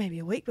organised, maybe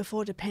a week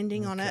before,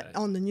 depending on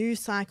the news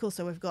cycle.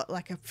 So we've got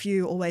like a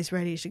few always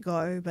ready to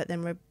go, but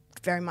then we're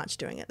very much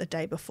doing it the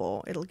day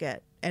before. It'll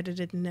get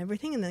edited and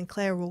everything, and then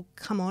Claire will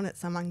come on at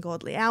some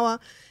ungodly hour.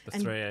 The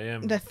 3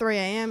 a.m. The 3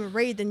 a.m,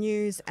 read the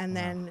news, and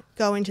then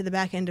go into the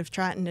back end of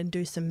Triton and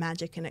do some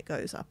magic, and it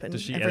goes up. And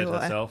does she everywhere.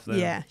 edit herself then?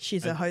 Yeah,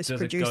 she's a host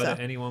producer. Does it go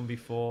to anyone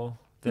before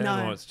then,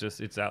 or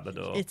it's out the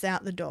door? It's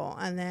out the door.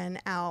 And then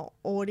our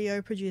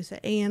audio producer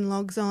Ian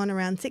logs on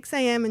around 6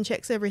 a.m. and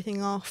checks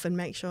everything off and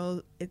makes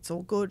sure it's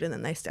all good, and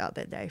then they start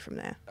their day from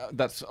there.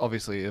 That's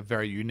obviously a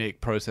very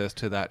unique process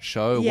to that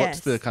show. Yes. What's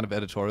the kind of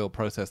editorial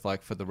process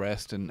like for the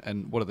rest,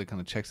 and what are the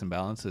kind of checks and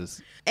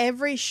balances?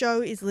 Every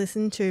show is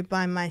listened to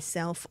by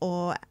myself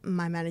or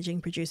my managing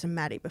producer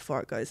Maddie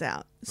before it goes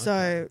out.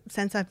 So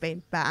since I've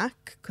been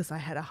back, because I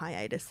had a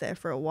hiatus there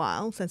for a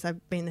while, since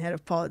I've been the head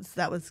of pods,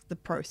 that was the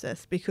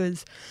process,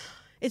 because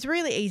it's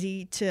really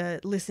easy to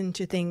listen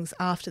to things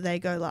after they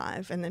go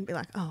live and then be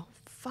like, oh,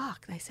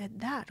 fuck, they said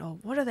that, or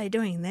what are they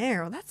doing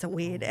there, or that's a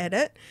weird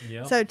edit.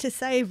 Yep. So to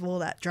save all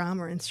that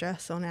drama and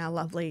stress on our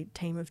lovely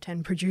team of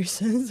 10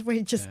 producers,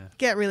 we just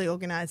get really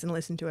organised and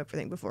listen to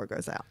everything before it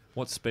goes out.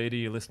 What speed are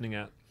you listening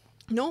at?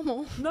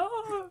 Normal. No.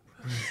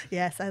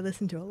 Yes, I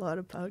listen to a lot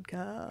of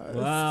podcasts.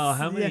 Wow,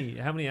 how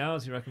many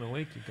hours you reckon a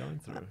week you're going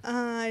through?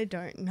 I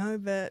don't know,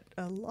 but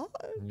a lot.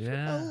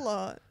 Yeah. A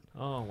lot.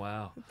 Oh,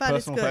 wow. But Personal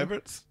it's good.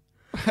 favourites?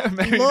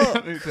 Maybe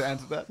Look. need to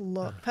answer that.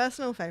 Look,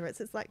 personal favourites.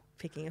 It's like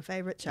picking a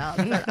favourite child.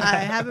 But I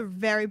have a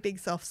very big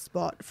soft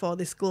spot for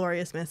This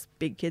Glorious Mess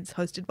Big Kids,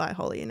 hosted by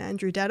Holly and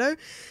Andrew Daddo.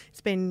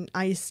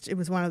 It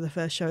was one of the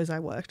first shows I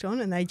worked on,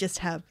 and they just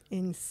have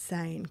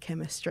insane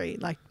chemistry,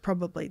 like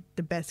probably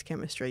the best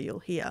chemistry you'll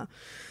hear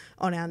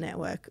on our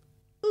network.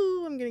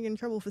 Ooh, I'm going to get in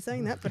trouble for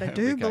saying that, but I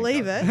do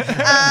believe it.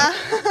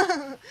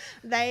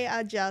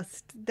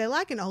 They're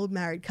like an old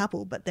married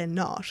couple, but they're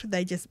not.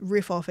 They just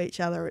riff off each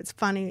other. It's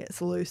funny, it's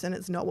loose, and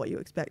it's not what you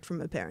expect from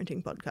a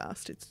parenting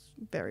podcast. It's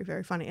very,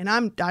 very funny. And I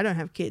don't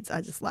have kids.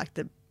 I just like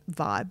the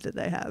vibe that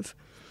they have.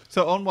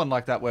 So on one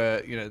like that,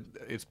 where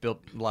it's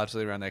built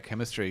largely around their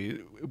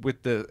chemistry,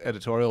 with the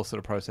editorial sort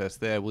of process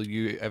there, will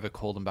you ever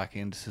call them back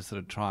in to sort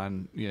of try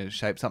and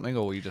shape something,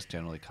 or will you just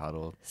generally cut?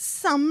 Or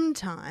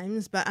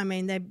sometimes, but I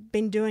mean they've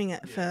been doing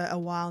it for a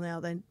while now.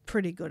 They're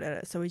pretty good at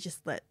it, so we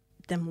just let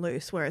them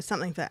loose. Whereas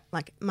something for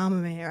like Mamma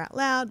Mia Out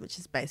Loud, which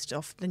is based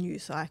off the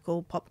news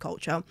cycle, pop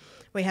culture,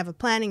 we have a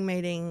planning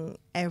meeting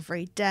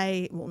every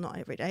day. Well, not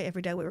every day.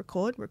 Every day we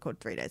record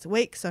 3 days a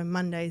week. So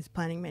Monday's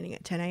planning meeting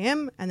at 10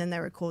 a.m. and then they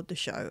record the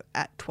show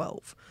at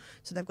 12.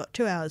 So they've got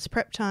 2 hours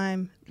prep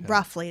time. Okay.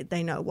 Roughly,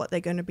 they know what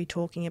they're going to be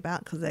talking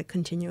about because they're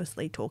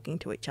continuously talking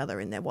to each other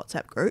in their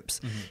WhatsApp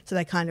groups. Mm-hmm. So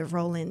they kind of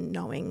roll in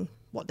knowing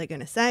what they're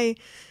going to say.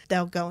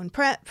 They'll go and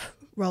prep,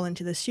 roll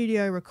into the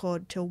studio,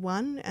 record till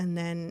 1, and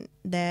then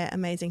their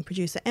amazing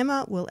producer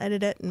Emma will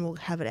edit it and we'll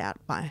have it out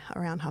by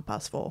around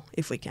 4:30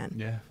 if we can.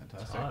 Yeah,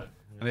 fantastic. Right.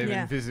 And even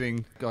Yeah.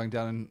 visiting, going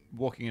down and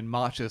walking in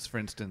marches, for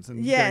instance.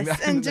 And Yes, doing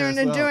that and there as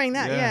well. doing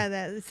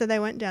that, so they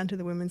went down to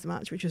the Women's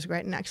March, which was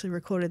great, and actually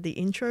recorded the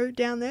intro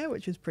down there,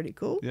 which was pretty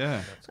cool.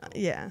 Yeah.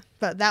 Yeah,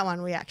 but that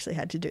one we actually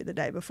had to do the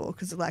day before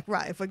because, like,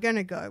 right, if we're going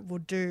to go, we'll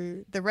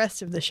do the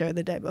rest of the show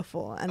the day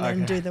before and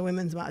then do the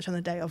Women's March on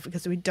the day off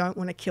because we don't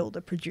want to kill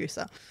the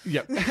producer.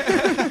 Yep.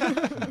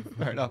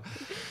 Fair enough.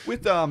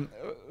 With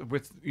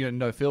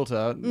No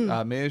Filter,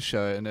 Mia's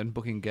show, and then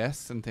booking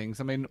guests and things.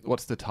 I mean,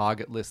 what's the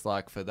target list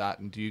like for that?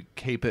 And do you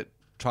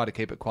try to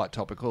keep it quite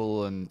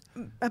topical and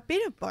a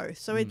bit of both?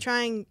 So we're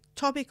trying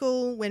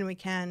topical when we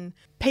can,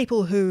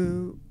 people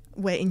who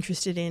we're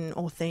interested in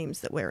or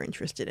themes that we're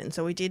interested in.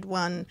 So we did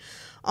one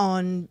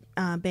on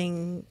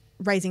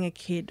raising a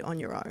kid on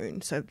your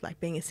own. So like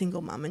being a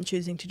single mum and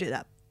choosing to do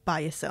that by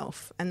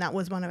yourself. And that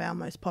was one of our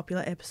most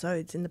popular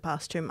episodes in the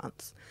past 2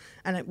 months.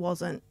 And it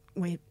wasn't,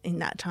 in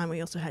that time we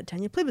also had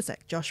Tanya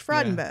Plibersek, Josh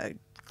Frydenberg,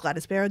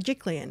 Gladys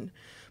Berejiklian.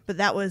 But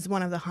that was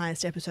one of the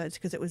highest episodes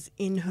because it was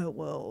in her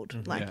world,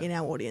 in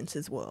our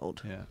audience's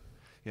world. Yeah.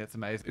 Yeah, it's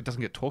amazing. It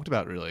doesn't get talked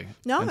about really.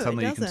 No, and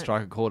suddenly it you can doesn't.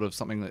 strike a chord of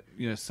something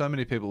that, so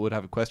many people would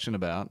have a question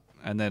about,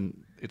 and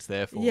then it's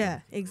there for them. Yeah,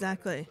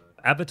 exactly.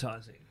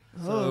 Advertising.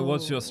 So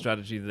what's Oh. your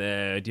strategy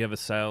there? Do you have a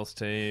sales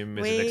team?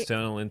 Is it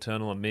external,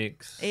 internal, a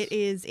mix? It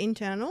is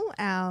internal.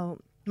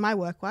 My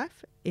work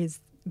wife is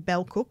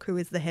Belle Cook, who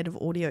is the head of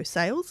audio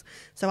sales.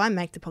 So I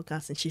make the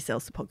podcast and she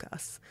sells the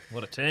podcasts.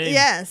 What a team.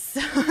 Yes.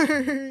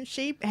 So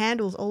she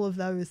handles all of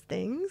those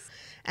things.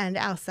 And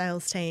our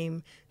sales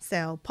team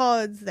sell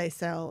pods, they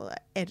sell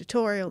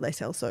editorial, they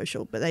sell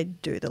social, but they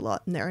do the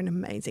lot and they're an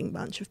amazing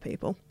bunch of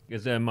people.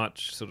 Is there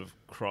much sort of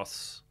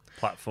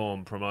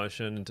cross-platform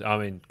promotion? I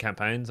mean,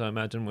 campaigns, I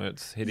imagine, where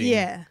it's hitting...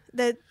 Yeah,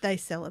 they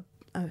sell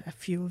a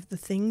few of the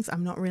things.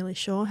 I'm not really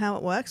sure how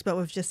it works, but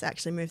we've just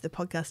actually moved the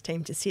podcast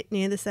team to sit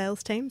near the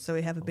sales team, so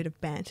we have a bit of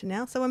banter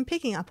now. So I'm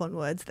picking up on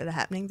words that are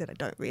happening that I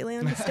don't really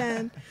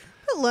understand.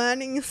 But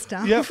learning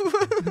stuff. Yep.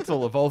 It's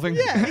all evolving.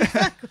 Yeah,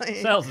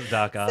 exactly. Sales is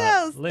dark art.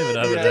 Sales, Leave it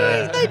they're over doing-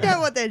 there. They know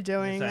what they're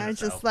doing. This ain't I a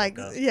just sales like,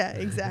 podcast. yeah,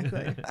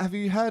 exactly. Have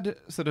you had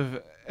sort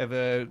of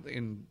ever,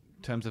 in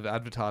terms of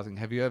advertising,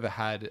 have you ever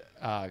had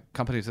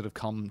companies that have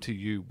come to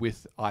you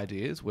with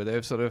ideas where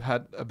they've sort of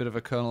had a bit of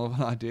a kernel of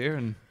an idea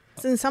and...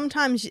 So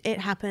sometimes it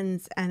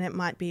happens and it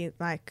might be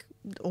like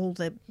all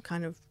the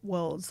kind of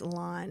worlds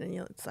align and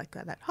it's like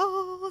that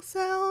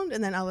sound,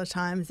 and then other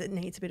times it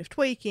needs a bit of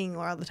tweaking,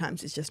 or other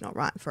times it's just not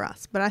right for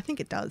us. But I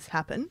think it does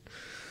happen.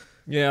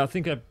 Yeah, I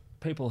think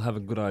people have a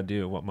good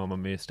idea what Mamma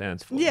Mia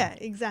stands for. Yeah,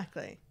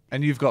 exactly.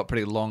 And you've got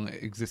pretty long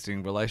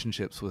existing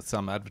relationships with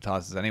some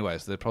advertisers anyway,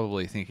 so they're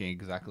probably thinking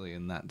exactly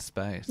in that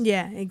space.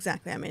 Yeah,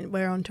 exactly. I mean,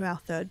 we're on to our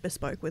third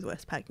bespoke with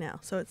Westpac now,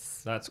 so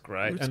it's... That's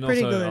great. It's And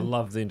pretty also, good. I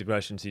love the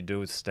integrations you do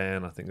with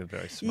Stan. I think they're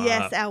very smart.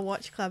 Yes, our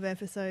Watch Club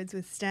episodes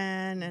with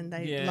Stan, and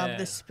they Yeah. love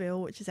The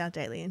Spill, which is our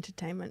daily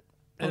entertainment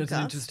podcast. And it's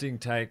an interesting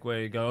take where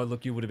you go, oh,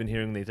 look, you would have been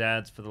hearing these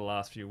ads for the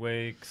last few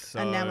weeks.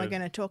 And now so- we're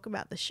going to talk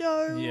about the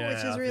show, Yeah, which I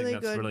is think really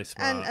that's good. really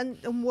smart.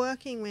 And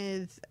working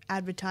with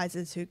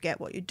advertisers who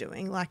get what you're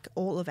doing, like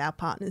all of our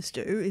partners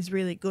do, is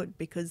really good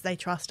because they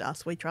trust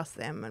us, we trust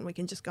them, and we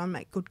can just go and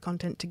make good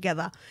content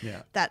together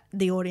Yeah. that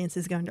the audience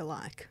is going to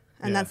like.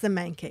 And Yeah. that's the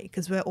main key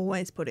because we're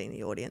always putting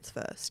the audience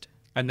first.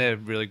 And they're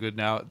really good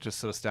now at just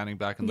sort of standing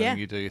back and letting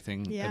you do your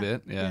thing a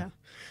bit. Yeah.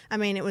 I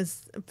mean, it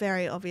was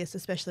very obvious,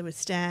 especially with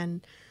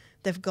Stan.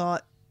 They've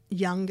got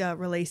Younger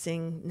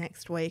releasing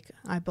next week,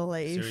 I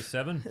believe. Series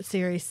 7?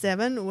 Series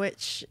 7,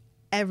 which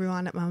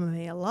everyone at Mamma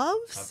Mia I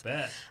loves.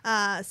 bet.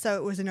 So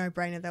it was a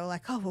no-brainer. They were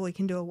like, oh, well, we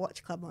can do a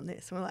watch club on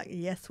this. And we're like,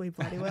 yes, we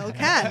bloody well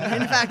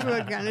can. In fact,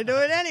 we're going to do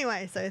it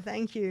anyway. So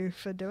thank you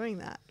for doing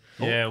that.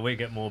 Yeah, we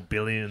get more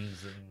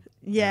billions and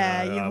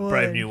Yeah, you would.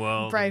 Brave New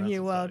World. Brave and New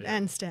that World sort of stuff,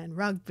 and Stan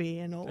Rugby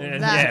and all yeah.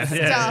 of that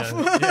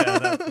stuff. Yeah,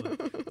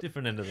 that's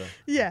different end of the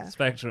Yeah.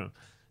 spectrum.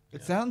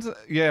 It sounds,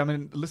 I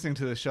mean, listening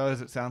to the shows,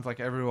 it sounds like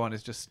everyone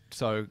is just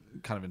so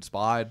kind of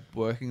inspired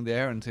working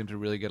there and seem to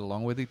really get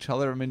along with each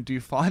other. I mean, do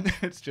you find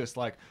that it's just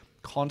like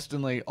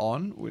constantly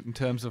on in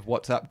terms of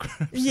WhatsApp groups?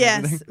 and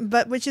Yes, everything?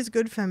 but which is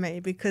good for me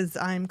because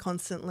I'm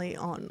constantly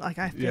on. Like,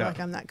 I feel Yeah. like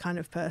I'm that kind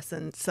of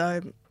person.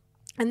 So,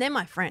 and they're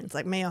my friends.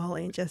 Like Mia,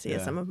 Holly, and Jessie are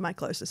Yeah. some of my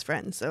closest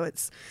friends. So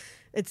it's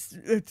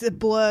a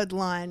blurred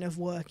line of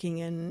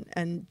working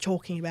and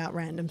talking about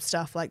random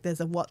stuff. Like there's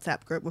a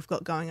WhatsApp group we've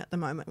got going at the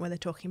moment where they're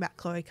talking about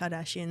Khloe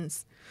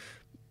Kardashian's,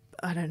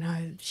 I don't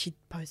know, she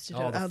posted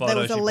Oh, it. the There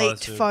photo was a she leaked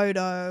posted.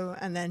 photo,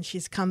 and then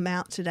she's come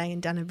out today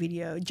and done a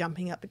video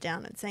jumping up and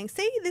down and saying,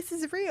 see, this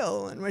is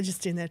real. And we're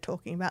just in there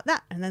talking about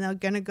that. And then they're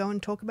going to go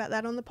and talk about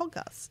that on the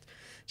podcast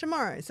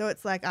tomorrow. So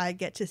it's like I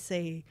get to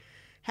see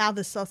how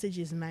the sausage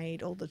is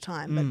made all the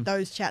time, but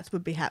those chats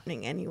would be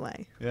happening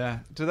anyway. Yeah.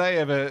 Do they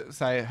ever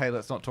say, hey,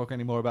 let's not talk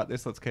anymore about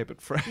this, let's keep it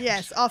fresh?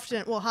 Yes,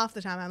 often. Well, half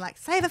the time I'm like,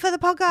 save it for the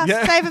podcast,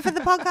 Yeah. save it for the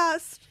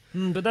podcast.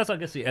 But that's, I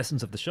guess, the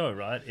essence of the show,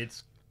 right?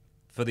 It's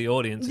for the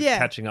audience, it's Yeah.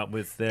 catching up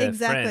with their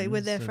Exactly, friends.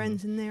 with their and-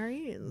 friends in their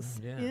ears.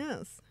 Yeah.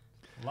 Yes.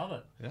 Love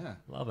it. Yeah.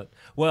 Love it.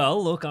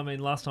 Well, look, I mean,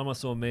 last time I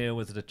saw Mia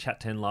was at a Chat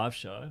 10 live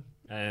show,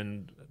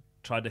 and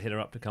tried to hit her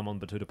up to come on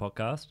Batuta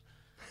Podcast.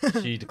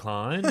 She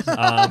declined. And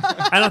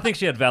I think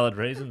she had valid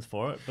reasons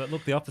for it. But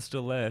look, the offer's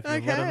still there. If you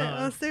Okay, let her know.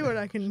 I'll see what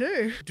I can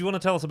do. Do you want to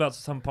tell us about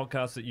some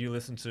podcasts that you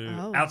listen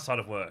to outside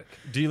of work?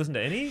 Do you listen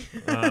to any?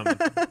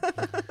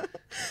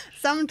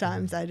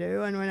 Sometimes I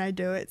do, and when I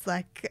do, it's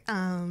like,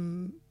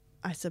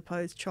 I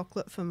suppose,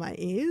 chocolate for my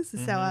ears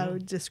is how I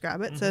would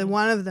describe it. So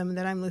one of them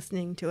that I'm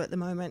listening to at the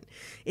moment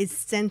is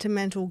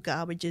Sentimental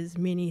Garbage's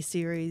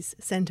mini-series,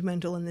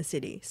 Sentimental in the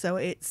City. So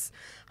it's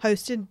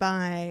hosted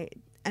by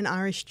an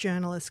Irish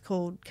journalist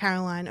called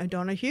Caroline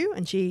O'Donoghue,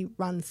 and she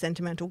runs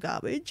Sentimental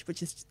Garbage,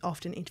 which is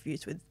often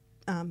interviews with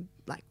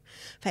like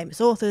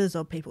famous authors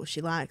or people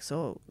she likes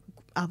or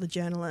other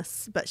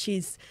journalists, but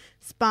she's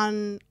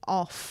spun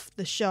off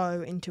the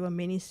show into a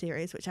mini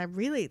series, which I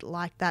really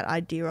like that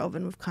idea of,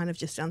 and we've kind of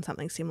just done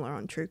something similar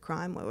on True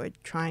Crime where we're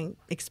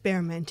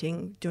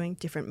experimenting, doing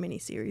different mini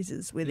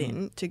series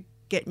within to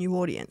get new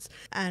audience.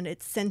 And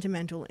it's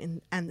Sentimental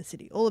and the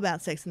City, all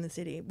about Sex in the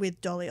City,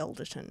 with Dolly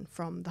Alderton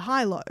from The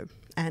High Low,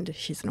 and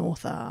she's an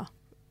author,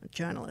 a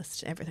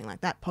journalist, everything like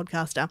that,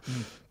 podcaster.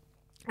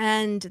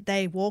 And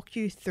they walk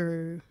you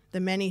through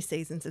the many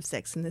seasons of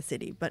Sex in the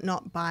City, but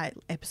not by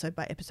episode,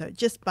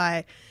 just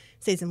by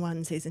season 1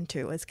 and season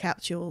 2 as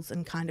capsules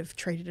and kind of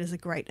treated as a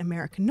great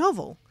American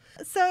novel.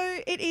 So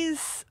it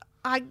is,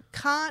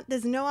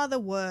 there's no other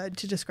word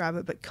to describe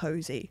it but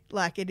cozy.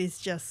 Like, it is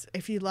just,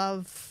 if you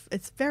love,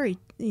 it's very,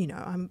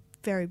 I'm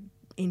very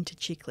into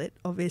chick lit,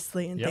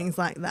 obviously, and things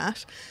like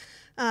that.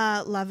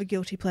 Love a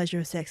guilty pleasure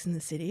of Sex in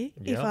the City,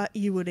 if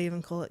you would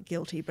even call it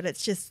guilty, but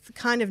it's just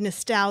kind of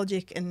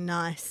nostalgic and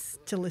nice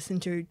to listen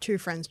to two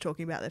friends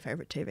talking about their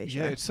favourite TV show.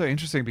 Yeah, it's so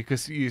interesting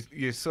because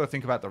you sort of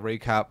think about the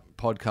recap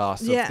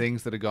podcasts of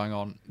things that are going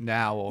on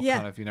now or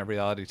kind of,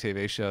 reality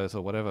TV shows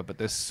or whatever, but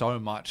there's so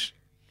much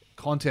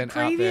content out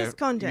there. Previous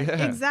content,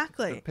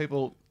 exactly. That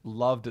people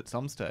loved at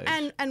some stage.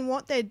 And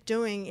what they're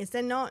doing is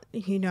they're not,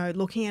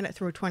 looking at it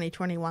through a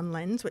 2021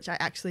 lens, which I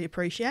actually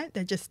appreciate.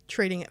 They're just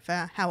treating it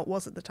for how it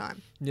was at the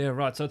time. Yeah,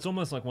 right. So it's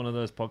almost like one of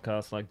those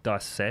podcasts like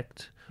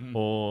Dissect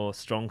or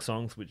Strong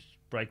Songs, which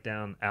break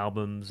down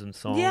albums and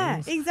songs.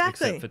 Yeah,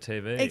 exactly. Except for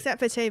TV. Except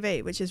for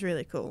TV, which is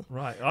really cool.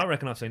 Right. I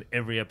reckon I've seen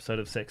every episode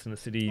of Sex in the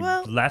City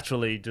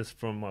laterally just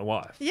from my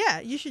wife. Yeah,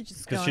 you should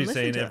just go and listen to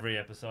it. listen Because she's seen every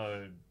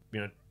episode,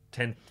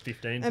 10,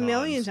 15 times. A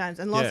million times.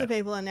 And lots of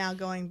people are now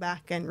going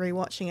back and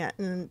rewatching it.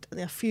 And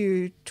a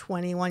few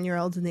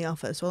 21-year-olds in the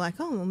office were like,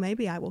 oh, well,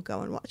 maybe I will go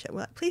and watch it.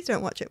 We're like, please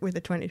don't watch it with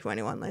a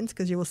 2021 lens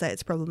because you will say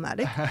it's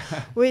problematic,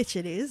 which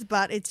it is.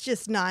 But it's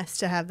just nice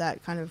to have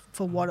that kind of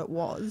for what it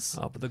was.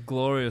 Oh, but the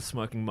glory of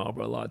smoking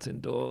Marlboro Lights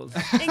indoors.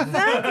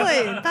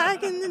 Exactly.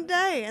 Back in the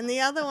day. And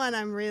the other one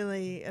I'm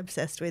really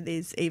obsessed with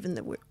is Even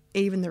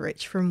the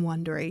Rich from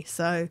Wondery.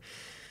 So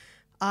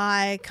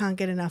I can't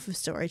get enough of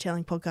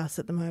storytelling podcasts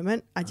at the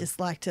moment. I just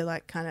like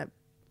to kind of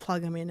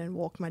plug them in and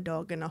walk my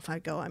dog and off I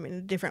go. I'm in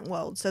a different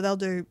world. So they'll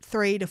do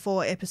 3 to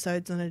 4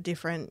 episodes on a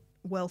different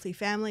wealthy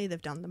family.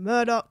 They've done the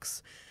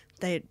Murdochs.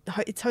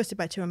 It's hosted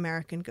by 2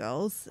 American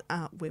girls,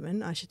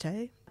 women, I should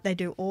say. They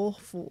do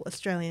awful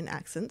Australian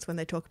accents when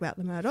they talk about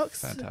the Murdochs,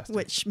 fantastic.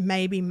 Which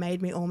maybe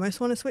made me almost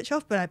want to switch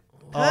off, but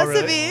I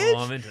really? persevered,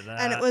 I'm into that.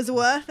 and it was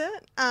worth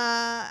it.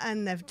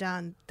 And they've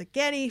done the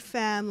Getty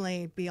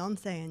family,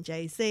 Beyonce and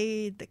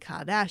Jay-Z, the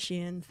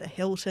Kardashians, the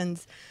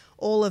Hiltons,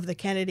 all of the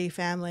Kennedy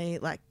family,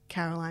 like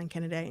Caroline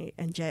Kennedy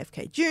and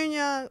JFK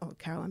Jr., or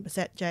Caroline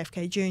Bessette,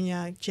 JFK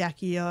Jr.,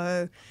 Jackie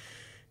O,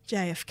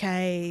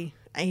 JFK,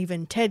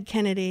 even Ted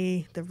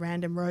Kennedy, the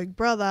random rogue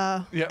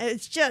brother. Yep.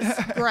 It's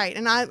just great.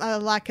 And I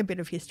like a bit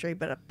of history,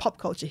 but a pop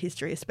culture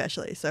history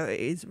especially. So it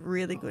is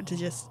really good to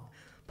just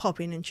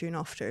pop in and tune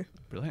off to.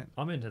 Brilliant.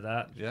 I'm into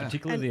that, Yeah.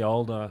 particularly the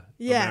older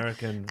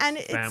American and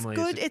families.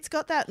 it's good. It's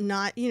got that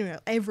night,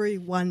 every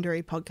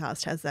Wondery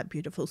podcast has that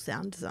beautiful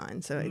sound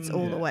design. So it's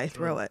all the way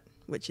through it,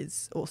 which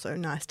is also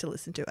nice to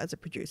listen to as a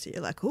producer.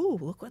 You're like, oh,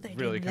 look what they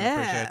Really did can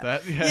there. appreciate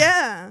that.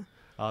 Yeah.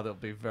 They'll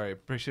be very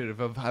appreciative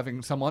of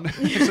having someone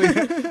who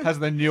actually has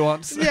the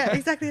nuance. Yeah,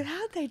 exactly.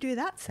 How'd they do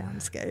that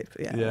soundscape?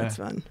 Yeah, that's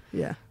fun.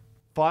 Yeah.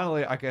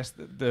 Finally, I guess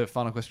the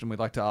final question we'd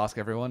like to ask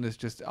everyone is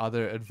just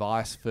other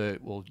advice for,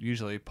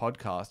 usually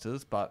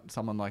podcasters, but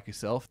someone like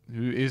yourself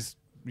who is,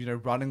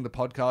 running the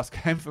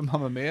podcast game for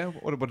Mamamia.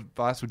 What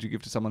advice would you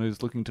give to someone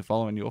who's looking to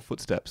follow in your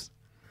footsteps?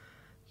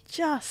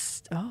 I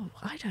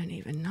don't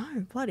even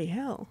know. Bloody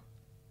hell.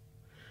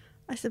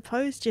 I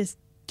suppose just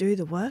do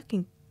the work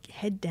and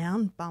head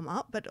down, bum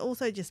up, but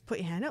also just put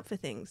your hand up for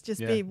things.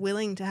 Just be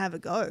willing to have a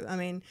go. I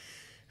mean,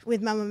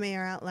 with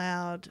Mamamia Out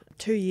Loud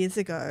 2 years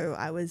ago,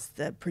 I was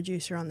the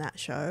producer on that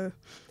show,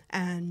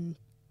 and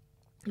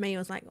Mia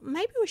was like,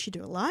 maybe we should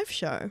do a live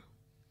show.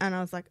 And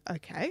I was like,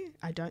 okay,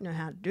 I don't know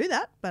how to do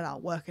that, but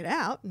I'll work it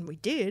out. And we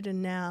did.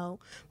 And now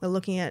we're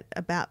looking at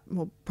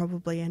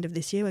probably end of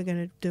this year, we're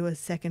going to do a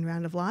second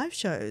round of live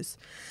shows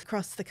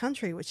across the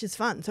country, which is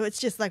fun. So it's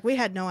just like we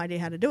had no idea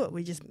how to do it.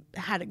 We just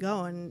had to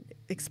go and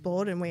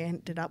explored, and we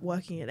ended up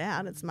working it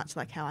out. It's much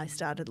like how I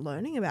started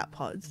learning about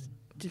pods.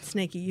 Did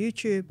sneaky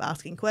YouTube,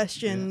 asking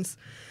questions,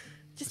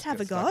 just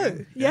have a get stuck go.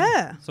 in.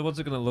 Yeah. So what's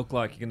it going to look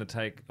like? You're going to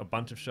take a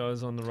bunch of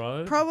shows on the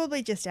road?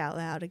 Probably just Out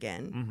Loud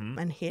again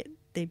and hit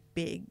the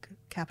big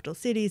capital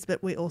cities,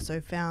 but we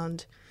also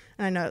found,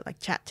 and I know like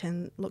Chat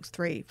 10, Looks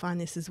 3 find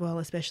this as well,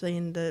 especially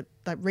in the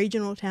like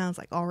regional towns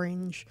like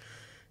Orange,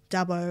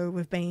 Dubbo.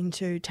 We've been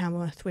to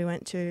Tamworth. We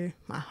went to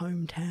my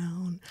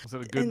hometown. Was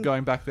it good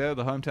going back there,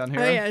 the hometown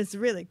hero? Oh yeah, it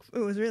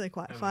was really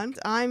quite fun.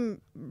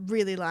 I'm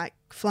really like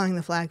flying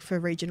the flag for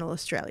regional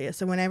Australia.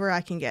 So whenever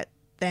I can get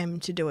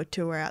them to do a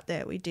tour out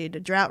there, we did a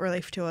drought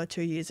relief tour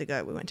 2 years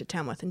ago. We went to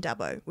Tamworth and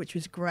Dubbo, which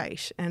was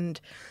great. And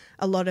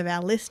a lot of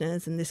our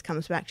listeners, and this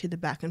comes back to the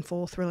back and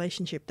forth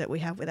relationship that we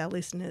have with our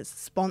listeners,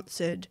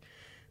 sponsored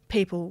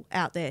people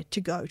out there to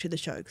go to the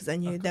show because they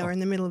knew they were in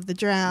the middle of the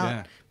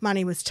drought.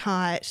 Money was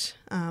tight.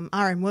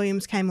 R.M.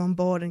 Williams came on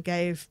board and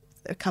gave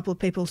a couple of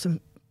people some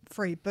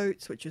free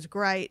boots, which was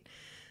great.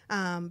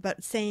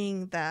 But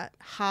seeing that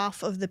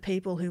half of the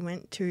people who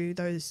went to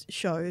those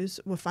shows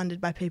were funded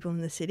by people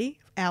in the city,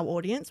 our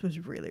audience was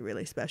really,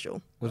 really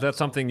special. Was that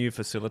something you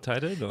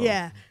facilitated? Or?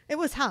 Yeah, it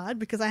was hard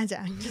because I had to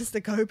act as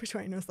the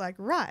go-between. It was like,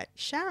 right,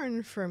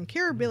 Sharon from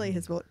Kirribilli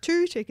has bought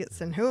 2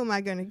 tickets and who am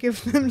I going to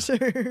give them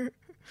to?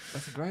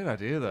 That's a great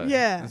idea, though.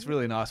 Yeah. It's a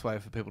really nice way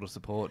for people to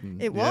support.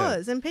 And It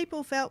was, and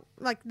people felt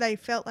like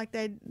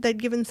they'd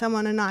given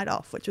someone a night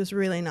off, which was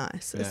really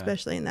nice,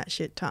 especially in that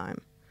shit time.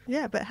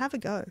 Yeah, but have a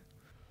go.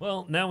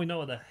 Well, now we know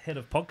what the head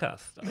of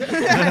podcast does.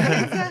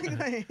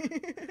 Exactly.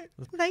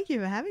 Thank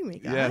you for having me,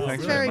 guys. Yeah, It's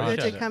thanks very very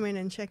good much. to come in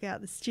and check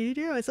out the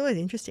studio. It's always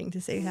interesting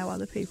to see how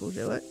other people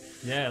do it.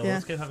 Yeah, Yeah.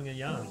 let's keep having a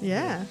yarn.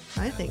 Yeah,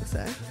 I think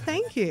so.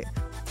 Thank you.